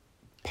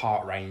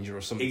park ranger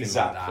or something like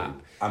that.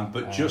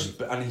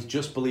 And he's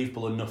just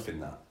believable enough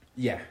in that.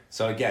 Yeah.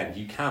 So again,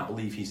 you can't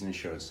believe he's an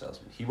insurance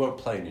salesman. He won't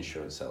play an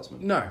insurance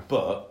salesman. No.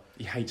 But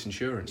he hates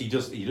insurance. He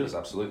does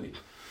absolutely.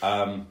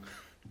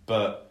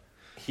 But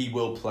he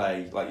will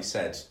play, like you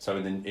said, so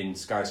in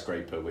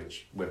Skyscraper,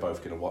 which we're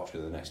both going to watch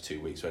within the next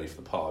 2 weeks, ready for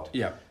the pod.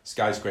 Yeah.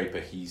 Skyscraper,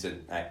 he's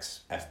an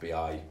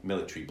ex-FBI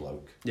military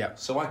bloke. Yeah.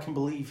 So I can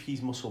believe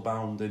he's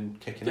muscle-bound and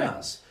kicking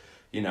ass.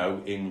 You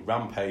know, in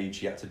Rampage,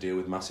 he had to deal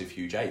with massive,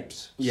 huge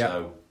apes. Yeah.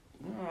 So,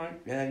 all right,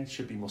 yeah, he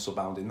should be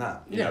muscle-bound in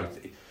that. You know,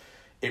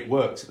 it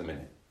works at the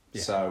minute.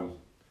 Yeah. So,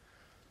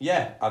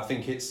 yeah, I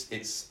think he's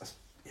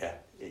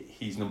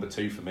number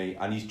 2 for me,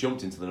 and he's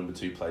jumped into the number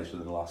 2 place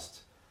within the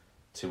last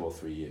 2 or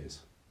 3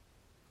 years.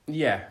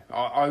 Yeah,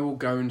 I will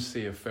go and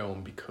see a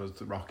film because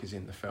The Rock is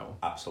in the film.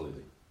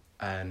 Absolutely.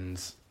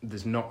 And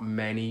there's not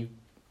many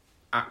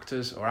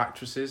actors or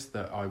actresses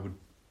that I would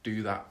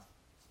do that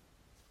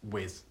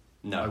with.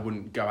 No. I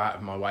wouldn't go out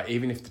of my way.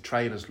 Even if the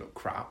trailers look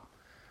crap,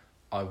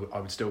 I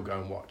would still go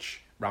and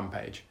watch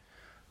Rampage.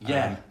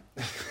 Yeah.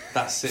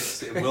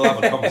 That's it. We're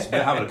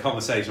having a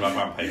conversation about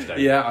Rampage, Dave.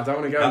 Yeah, I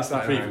don't want to go into that.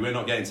 That's the preview. We're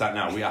not getting to that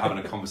now. We are having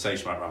a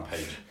conversation about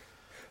Rampage.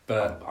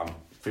 But I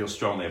feel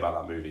strongly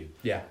about that movie.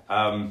 Yeah.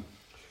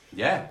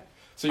 Yeah.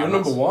 So you're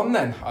number 1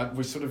 then.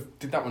 We sort of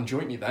did that one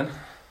jointly then.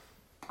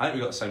 I think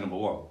we got the same number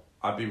 1.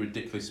 I'd be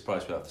ridiculously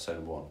surprised if we have the same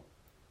number 1.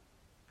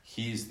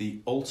 He's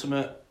the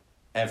ultimate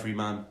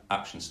everyman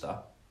action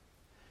star.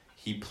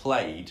 He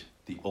played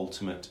the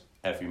ultimate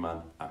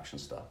everyman action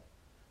star.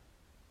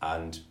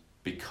 And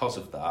because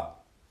of that,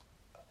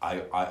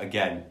 I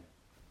again,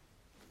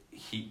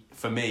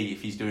 for me,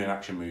 if he's doing an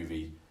action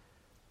movie,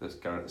 let's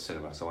go at the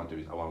cinema. So I want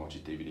to watch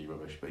his DVD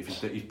rubbish. But if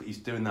he's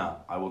doing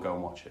that, I will go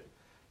and watch it.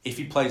 If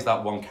he plays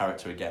that one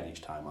character again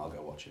each time, I'll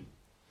go watch him.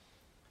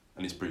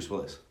 And it's Bruce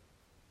Willis.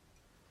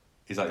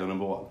 Is that your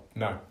number 1?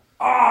 No.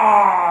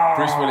 Ah!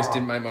 Bruce Willis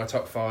didn't make my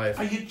top 5.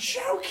 Are you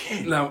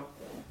joking? No.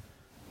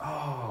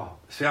 Oh,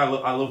 see, I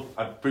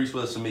love Bruce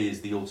Willis. For me,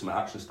 is the ultimate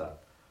action star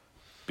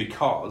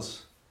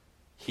because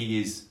he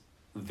is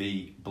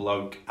the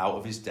bloke out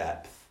of his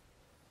depth.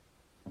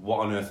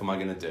 What on earth am I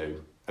going to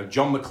do?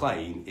 John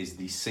McClane is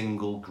the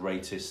single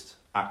greatest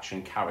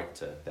action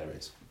character there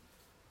is.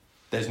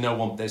 There's no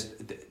one.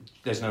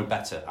 There's no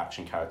better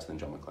action character than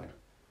John McClane.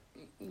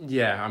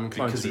 Yeah, I'm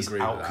inclined to agree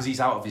with that. Because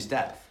he's out of his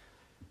depth.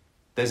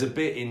 There's a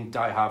bit in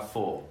Die Hard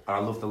 4, and I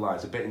love the line.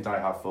 There's a bit in Die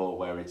Hard 4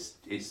 where it's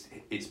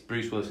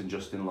Bruce Willis and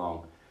Justin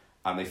Long,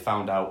 and they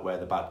found out where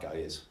the bad guy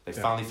is. They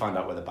finally find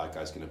out where the bad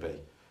guy's going to be,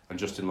 and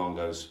Justin Long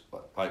goes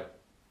like,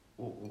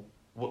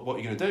 "What are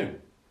you going to do?"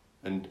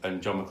 And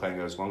John McClane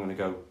goes, "Well, I'm going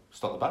to go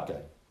stop the bad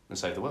guy and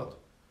save the world."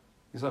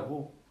 He's like,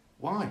 "Well,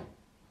 why?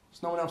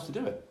 There's no one else to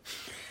do it."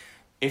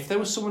 If there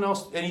was someone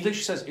else, and he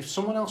literally says, if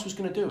someone else was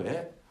going to do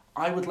it,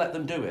 I would let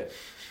them do it.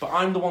 But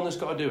I'm the one that's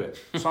got to do it,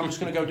 so I'm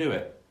just going to go do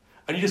it.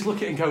 And you just look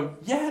at it and go,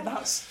 yeah,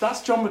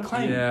 that's John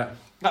McClane. Yeah.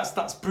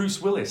 That's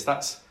Bruce Willis.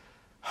 I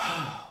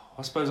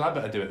suppose I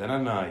better do it then,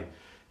 hadn't I?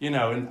 You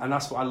know, and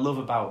that's what I love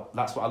about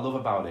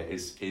it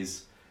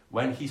is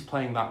when he's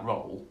playing that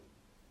role,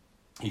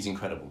 he's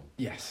incredible.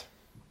 Yes.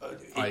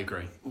 I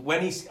agree.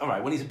 When he's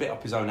a bit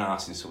up his own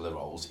arse in some of the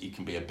roles, he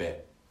can be a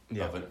bit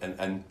of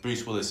and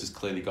Bruce Willis has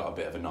clearly got a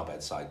bit of a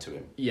knobhead side to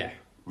him. Yeah.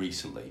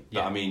 Recently.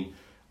 Yeah. But I mean,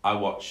 I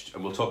watched,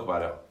 and we'll talk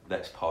about it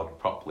next pod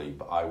properly,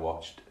 but I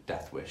watched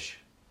Death Wish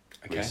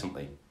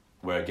recently,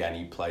 where again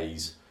he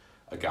plays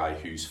a guy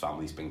whose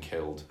family's been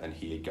killed and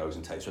he goes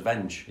and takes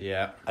revenge.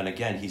 Yeah. And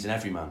again, he's an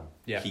everyman.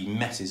 Yeah. He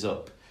messes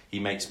up, he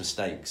makes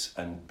mistakes,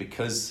 and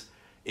because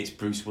it's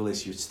Bruce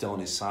Willis, you're still on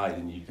his side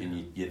and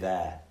you're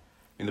there.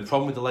 And the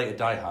problem with the later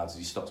Die Hards is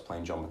he stops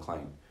playing John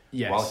McClane.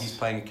 Yes. While he's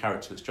playing a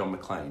character that's John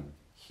McClane,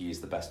 he is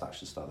the best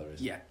action star there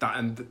is. Yeah,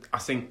 I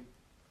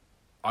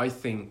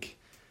think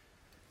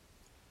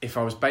if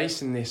I was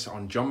basing this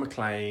on John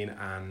McClane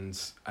and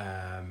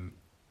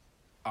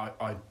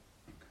I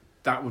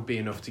that would be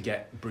enough to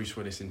get Bruce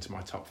Willis into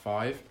my top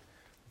 5.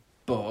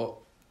 But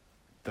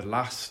I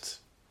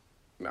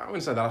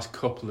wouldn't say the last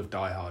couple of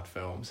Die Hard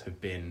films have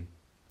been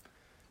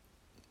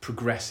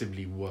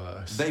progressively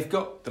worse. They've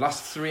got the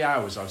last 3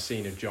 hours I've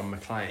seen of John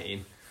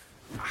McClane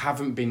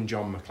haven't been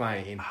John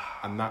McClane,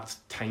 and that's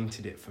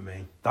tainted it for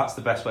me. That's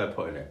the best way of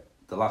putting it.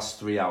 The last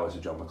 3 hours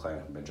of John McClane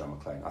haven't been John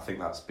McClane. I think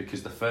that's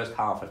because the first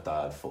half of Die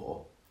Hard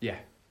 4,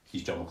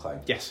 he's John McClane.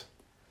 Yes.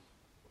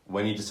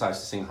 When he decides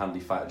to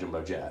single-handedly fight a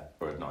jumbo jet,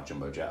 or not a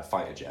jumbo jet, a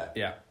fighter jet,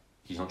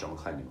 he's not John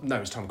McClane anymore.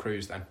 No, it's Tom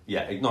Cruise then.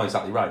 Yeah, no,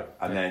 exactly right.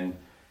 And then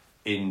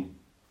in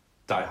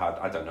Die Hard,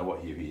 I don't know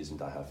what year he is in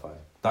Die Hard 5.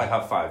 Die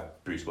Hard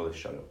 5, Bruce Willis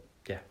showed up.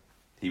 Yeah.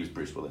 He was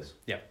Bruce Willis.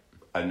 Yeah.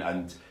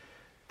 And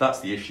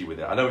that's the issue with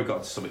it. I know we've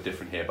got something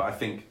different here, but I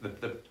think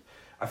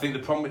the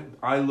problem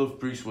I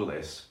love Bruce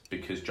Willis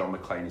because John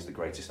McClane is the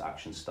greatest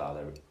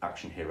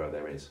action hero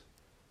there is.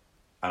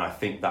 And I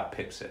think that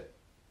pips it.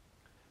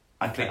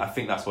 I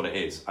think that's what it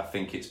is. I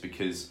think it's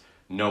because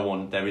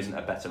there isn't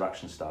a better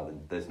action star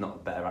there's not a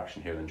better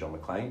action hero than John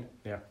McClane.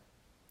 Yeah.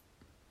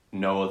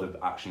 No other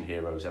action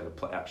stars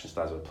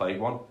ever played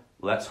one.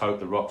 Let's hope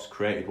The Rock's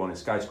created one in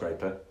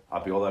Skyscraper.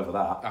 I'd be all over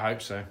that. I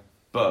hope so.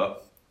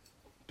 But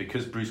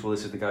because Bruce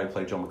Willis is the guy who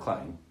played John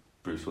McClane,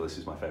 Bruce Willis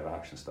is my favourite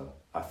action star.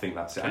 I think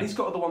that's it. And he's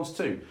got other ones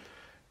too.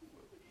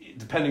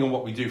 Depending on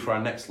what we do for our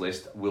next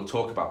list, we'll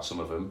talk about some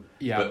of them.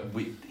 Yeah.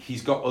 But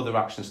he's got other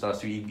action stars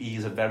too.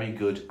 He's a very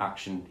good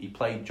action. He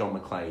played John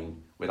McClane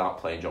without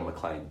playing John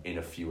McClane in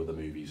a few other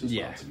movies as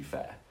well, to be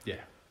fair. Yeah.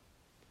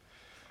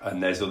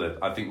 And there's other...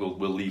 I think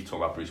we'll leave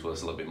talking about Bruce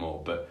Willis a little bit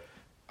more, but...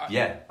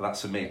 Yeah,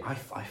 that's for me. I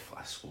thought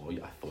you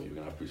were going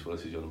to have Bruce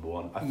Willis as your number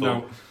one.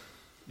 No.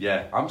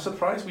 Yeah, I'm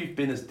surprised we've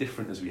been as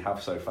different as we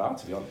have so far,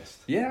 to be honest.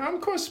 Yeah,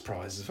 I'm quite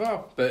surprised as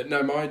well. But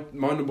no, my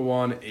number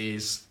one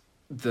is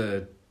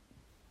the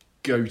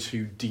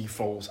go-to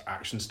default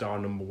action star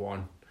number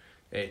one.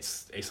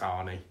 It's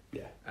Arnie.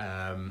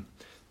 Yeah.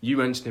 You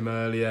mentioned him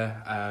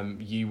earlier.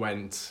 You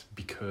went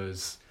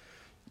because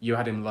you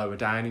had him lower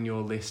down in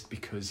your list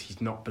because he's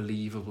not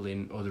believable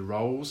in other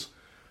roles.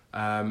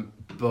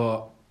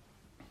 But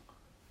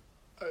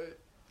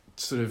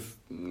sort of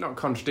not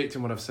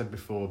contradicting what I've said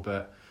before,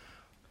 but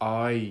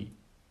I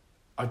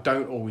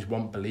don't always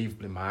want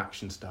believable in my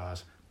action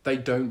stars. They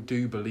don't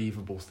do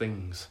believable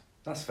things.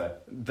 That's fair.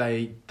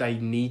 They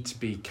need to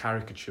be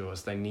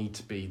caricatures. They need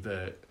to be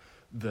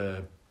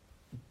the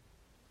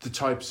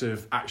types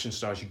of action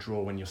stars you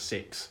draw when you're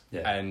 6,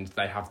 and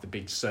they have the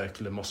big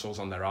circular muscles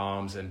on their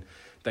arms, and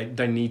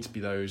they need to be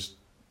those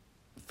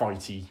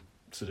fighty,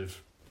 sort of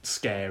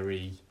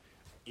scary,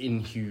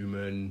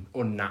 inhuman,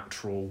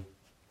 unnatural.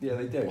 Yeah,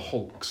 they do.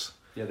 Hulks.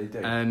 Yeah, they do.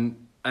 And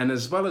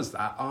as well as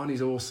that,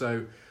 Arnie's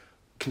also,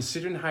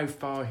 considering how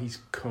far he's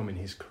come in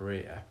his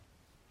career,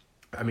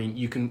 I mean,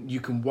 you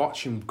can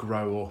watch him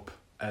grow up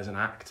as an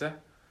actor.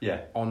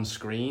 Yeah. On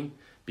screen,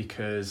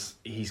 because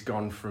he's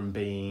gone from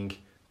being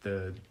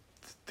the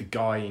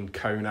guy in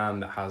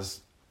Conan that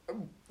has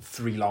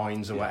 3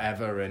 lines or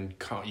whatever, and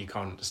you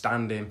can't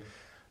understand him.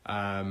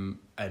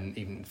 And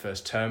even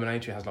first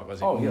Terminator, he has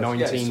 19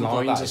 lines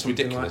like or it's something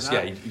ridiculous. like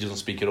that. Yeah, he doesn't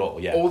speak at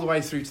all. Yeah, all the way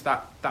through to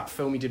that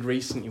film he did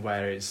recently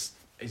where it's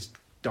his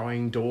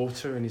dying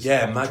daughter and his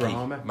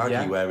drama.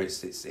 Maggie, where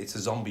it's a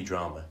zombie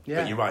drama.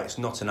 Yeah, but you're right, it's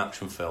not an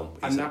action film.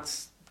 It's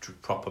that's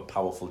proper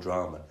powerful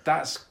drama.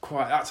 That's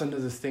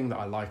another thing that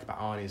I like about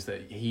Arnie, is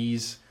that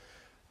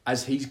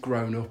as he's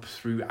grown up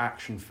through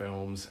action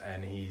films,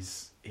 and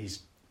he's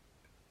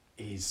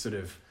sort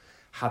of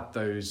had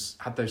those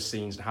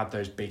scenes and had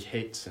those big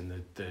hits and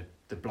the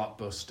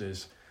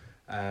blockbusters.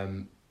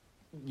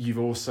 You've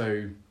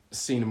also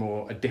seen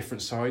a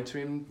different side to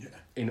him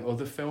in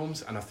other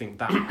films, and I think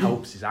that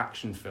helps his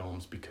action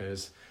films,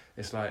 because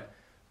it's like,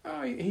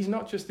 oh, he's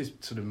not just this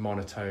sort of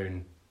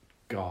monotone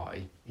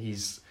guy.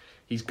 He's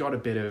got a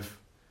bit of,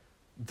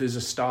 there's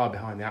a star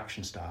behind the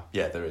action star.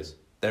 Yeah, there is.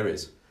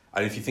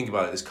 And if you think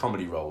about it, there's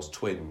comedy roles,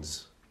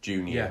 Twins,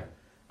 Junior. Yeah. I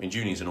mean,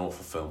 Junior's an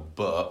awful film,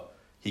 but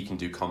he can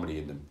do comedy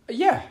in them.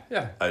 Yeah.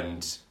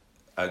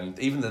 And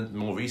even the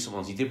more recent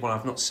ones, he did one,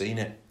 I've not seen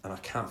it, and I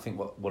can't think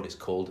what it's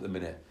called at the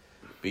minute,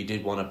 but he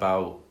did one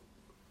about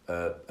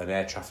an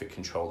air traffic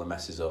controller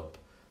messes up,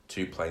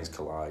 2 planes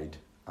collide,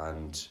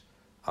 and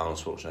Arnold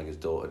Schwarzenegger's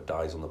daughter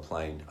dies on the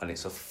plane, and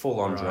it's a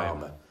full-on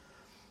drama.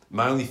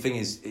 My only thing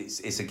is,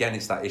 it's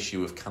that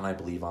issue of, can I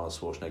believe Arnold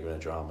Schwarzenegger in a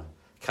drama?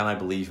 Can I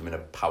believe him in a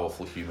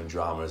powerful human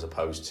drama as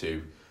opposed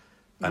to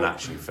an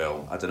action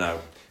film? I don't know.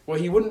 Well,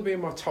 he wouldn't be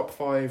in my top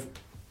 5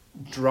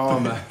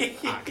 drama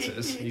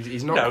actors.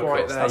 He's not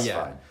quite there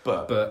yet.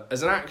 Fine. But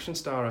as an action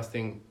star, I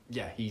think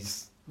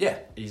he's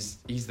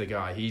the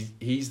guy.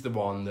 He's the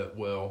one that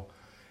will,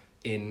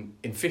 in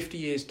 50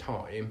 years'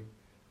 time,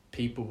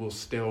 people will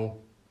still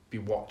be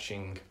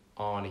watching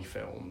Arnie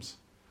films,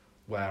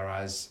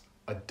 whereas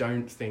I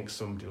don't think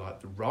somebody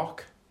like The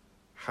Rock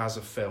has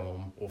a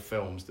film or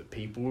films that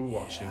people will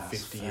watch in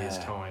 50 years'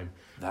 time,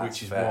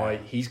 which is why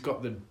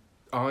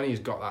Arnie's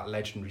got that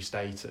legendary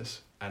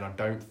status, and I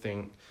don't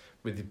think,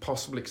 with the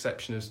possible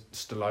exception of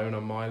Stallone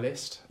on my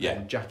list,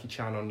 and Jackie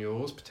Chan on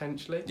yours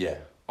potentially,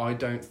 I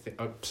don't think.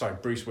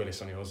 Bruce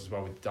Willis on yours as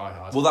well with Die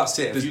Hard. Well, that's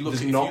it. If you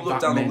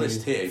look down the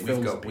list here,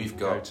 we've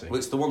got. Well,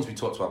 it's the ones we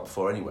talked about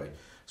before anyway.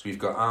 So we've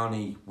got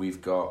Arnie,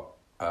 we've got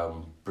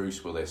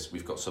Bruce Willis,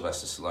 we've got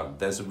Sylvester Stallone.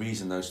 There's a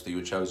reason those 3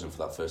 were chosen for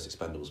that first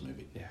Expendables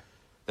movie. Yeah.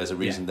 There's a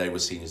reason they were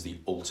seen as the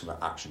ultimate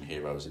action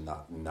heroes in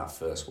that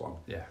first one.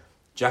 Yeah.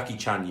 Jackie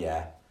Chan,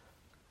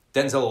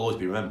 Denzel will always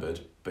be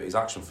remembered, but his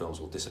action films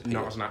will disappear.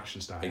 Not as an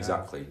action star.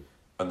 Exactly.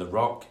 And The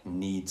Rock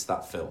needs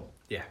that film.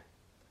 Yeah.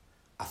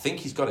 I think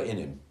he's got it in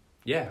him.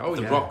 Yeah.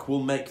 The Rock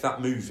will make that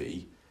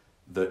movie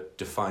that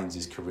defines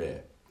his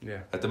career.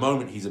 Yeah. At the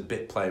moment, he's a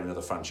bit player in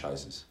other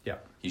franchises. Yeah.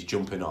 He's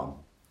jumping on.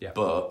 Yeah.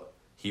 But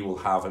he will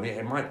have,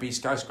 it might be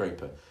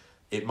Skyscraper.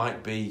 It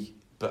might be,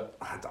 but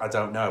I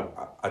don't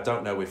know. I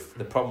don't know if,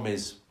 the problem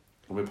is,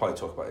 and we'll probably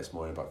talk about this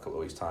more in about a couple of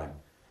weeks' time,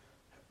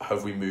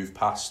 have we moved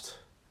past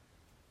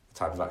the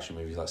type of action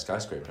movies like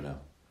Skyscraper now?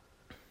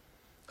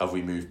 have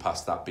we moved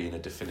past that being a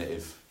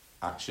definitive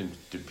action?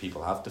 Do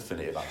people have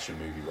definitive action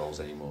movie roles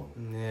anymore?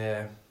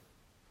 Yeah.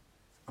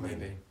 I mean,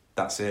 Maybe.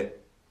 that's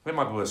it. It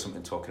might be worth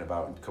something talking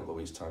about in a couple of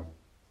weeks' time.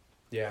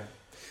 Yeah.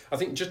 I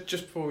think just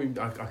before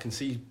I can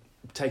see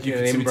taking You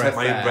an can see me in-breath take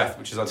my in-breath,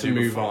 which is I to do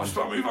move before. on. Just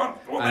move on.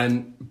 Go on.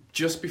 And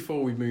just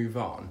before we move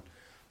on,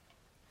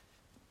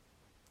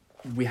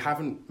 we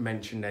haven't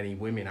mentioned any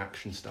women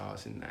action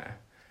stars in there.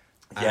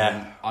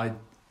 Yeah.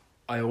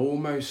 I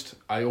almost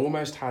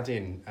had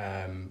in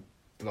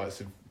the likes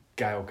of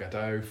Gal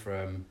Gadot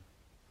from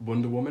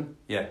Wonder Woman.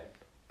 Yeah.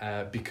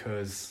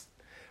 Because,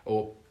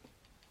 or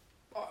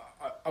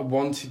I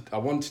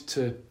wanted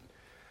to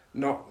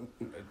not.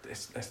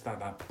 It's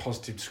that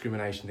positive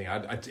discrimination thing.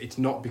 It's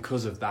not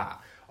because of that.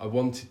 I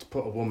wanted to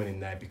put a woman in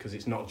there because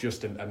it's not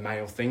just a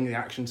male thing. The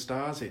action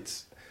stars.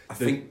 I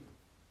think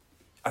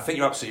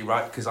you're absolutely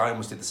right, because I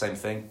almost did the same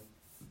thing,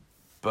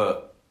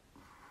 but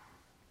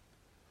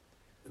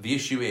the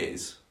issue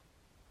is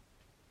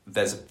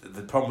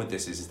the problem with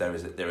this is there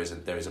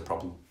is a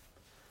problem,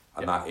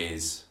 and that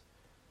is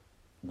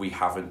we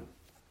haven't.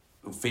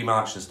 Female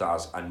action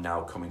stars are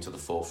now coming to the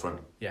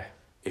forefront. Yeah.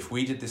 If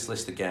we did this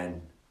list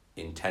again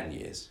in 10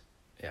 years,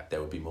 there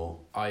would be more.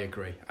 I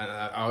agree, and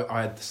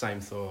I had the same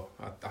thought.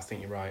 I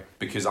think you're right.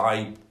 Because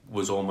I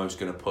was almost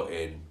going to put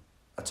in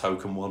a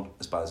token one,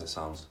 as bad as it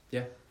sounds.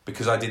 Yeah.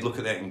 Because I did look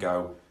at it and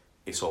go,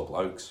 it's all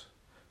blokes.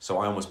 So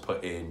I almost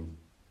put in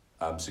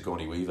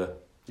Sigourney Weaver.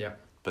 Yeah.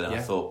 But then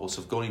I thought, well,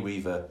 Sigourney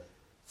Weaver,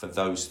 for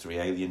those 4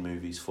 Alien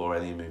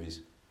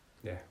movies,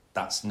 yeah,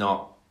 that's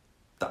not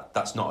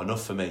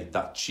enough for me.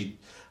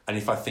 And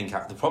if I think,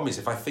 the problem is,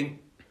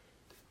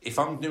 if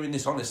I'm doing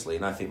this honestly,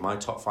 and I think my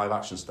top 5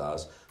 action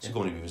stars,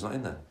 Sigourney Weaver's not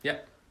in there. Yeah.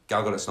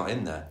 Gal Gadot's not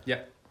in there. Yeah.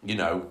 You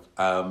know,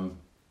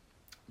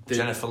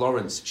 Jennifer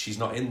Lawrence, she's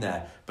not in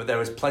there. But there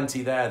is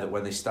plenty there that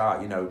when they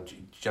start, you know,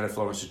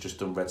 Jennifer Lawrence has just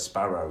done Red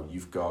Sparrow.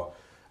 You've got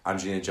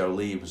Angelina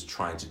Jolie was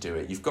trying to do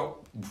it. You've got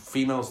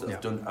females that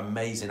have done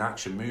amazing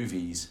action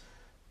movies,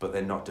 but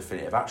they're not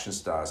definitive action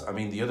stars. I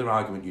mean, the other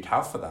argument you'd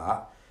have for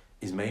that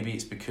is maybe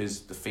it's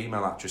because the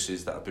female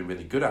actresses that have been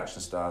really good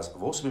action stars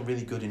have also been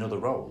really good in other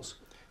roles.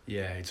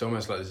 Yeah, it's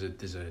almost like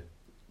there's a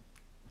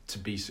to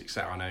be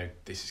successful. I know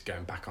this is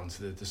going back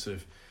onto the sort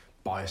of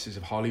biases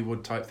of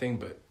Hollywood type thing,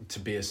 but to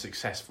be a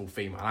successful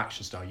female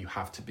action star, you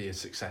have to be a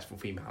successful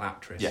female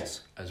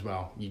actress as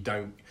well.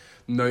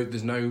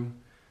 There's no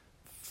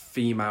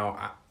female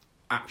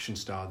action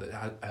star that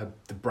had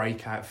the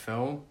breakout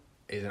film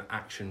is an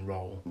action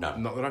role. No.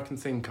 Not that I can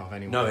think of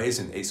anyway. No, it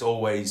isn't. It's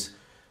always...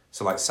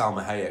 So, like,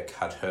 Salma Hayek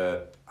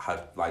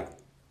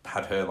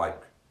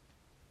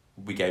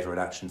we gave her an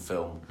action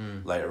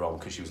film later on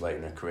because she was later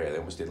in her career. They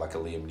almost did like a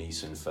Liam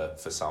Neeson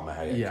for Salma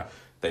Hayek. Yeah.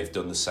 They've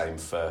done the same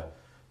for...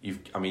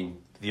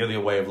 the other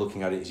way of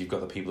looking at it is you've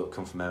got the people that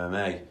come from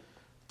MMA.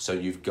 So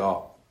you've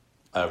got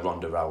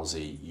Ronda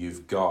Rousey.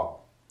 You've got...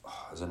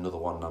 there's another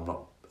one. I'm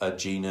not...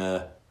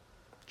 Gina...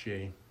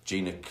 Not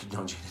Gina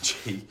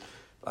G.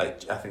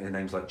 Like, I think her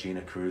name's like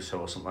Gina Caruso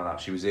or something like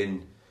that. She was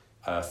in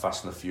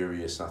Fast and the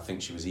Furious, and I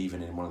think she was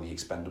even in one of the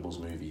Expendables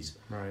movies.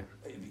 Right.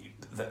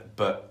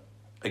 But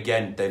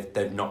again,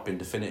 they've not been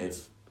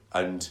definitive.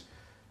 And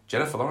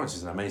Jennifer Lawrence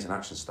is an amazing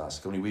action star.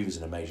 Sigourney Weaver's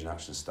an amazing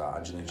action star.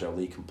 Angelina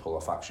Jolie can pull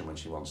off action when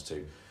she wants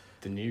to.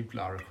 The new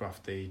Lara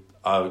Croft,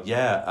 Oh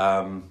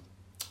yeah,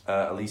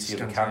 Alicia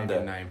Scandinavian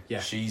Vikander. name.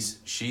 Yeah.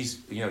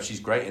 She's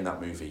great in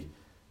that movie.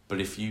 But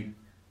the thing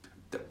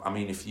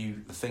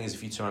is,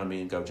 if you turn on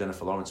me and go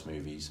Jennifer Lawrence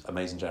movies,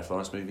 amazing Jennifer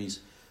Lawrence movies,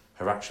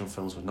 her action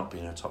films would not be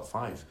in her top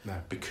 5.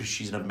 No. Because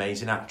she's an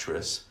amazing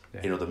actress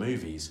in other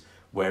movies.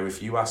 Where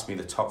if you ask me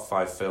the top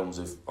 5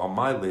 films on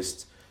my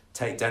list,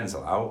 take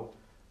Denzel out,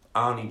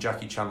 Arnie,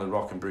 Jackie Chan, The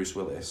Rock, and Bruce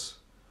Willis.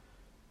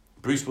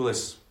 Bruce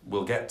Willis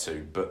we'll get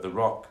to, but The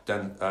Rock,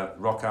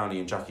 Rock, Arnie,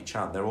 and Jackie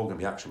Chan, they're all going to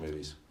be action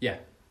movies. Yeah.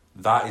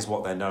 That is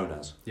what they're known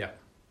as. Yeah.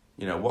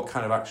 You know, what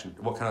kind of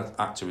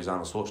actor is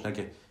Arnold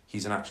Schwarzenegger?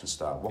 He's an action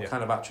star. What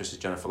kind of actress is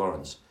Jennifer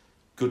Lawrence?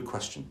 Good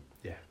question.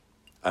 Yeah.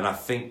 And I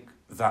think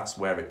that's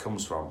where it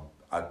comes from.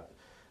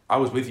 I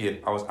was with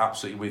you. I was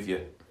absolutely with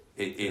you.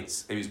 It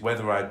was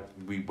whether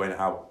we went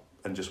out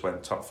and just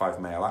went top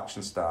 5 male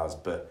action stars,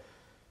 but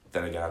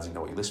then again, I didn't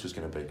know what your list was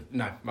going to be.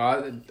 No,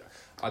 I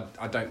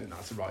don't think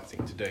that's the right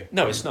thing to do.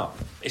 No, it's not.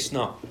 It's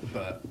not.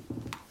 But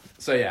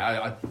so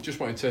yeah, I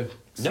just wanted to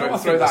throw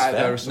that out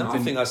there as something.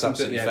 No, I think that's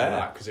absolutely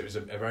fair because it was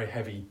a very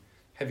heavy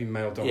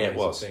male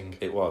dominated thing.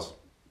 It was.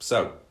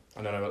 So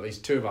I don't know. At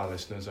least 2 of our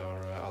listeners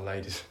are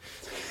ladies.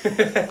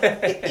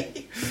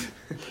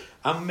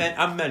 I'm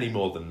many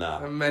more than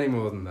that. And many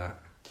more than that.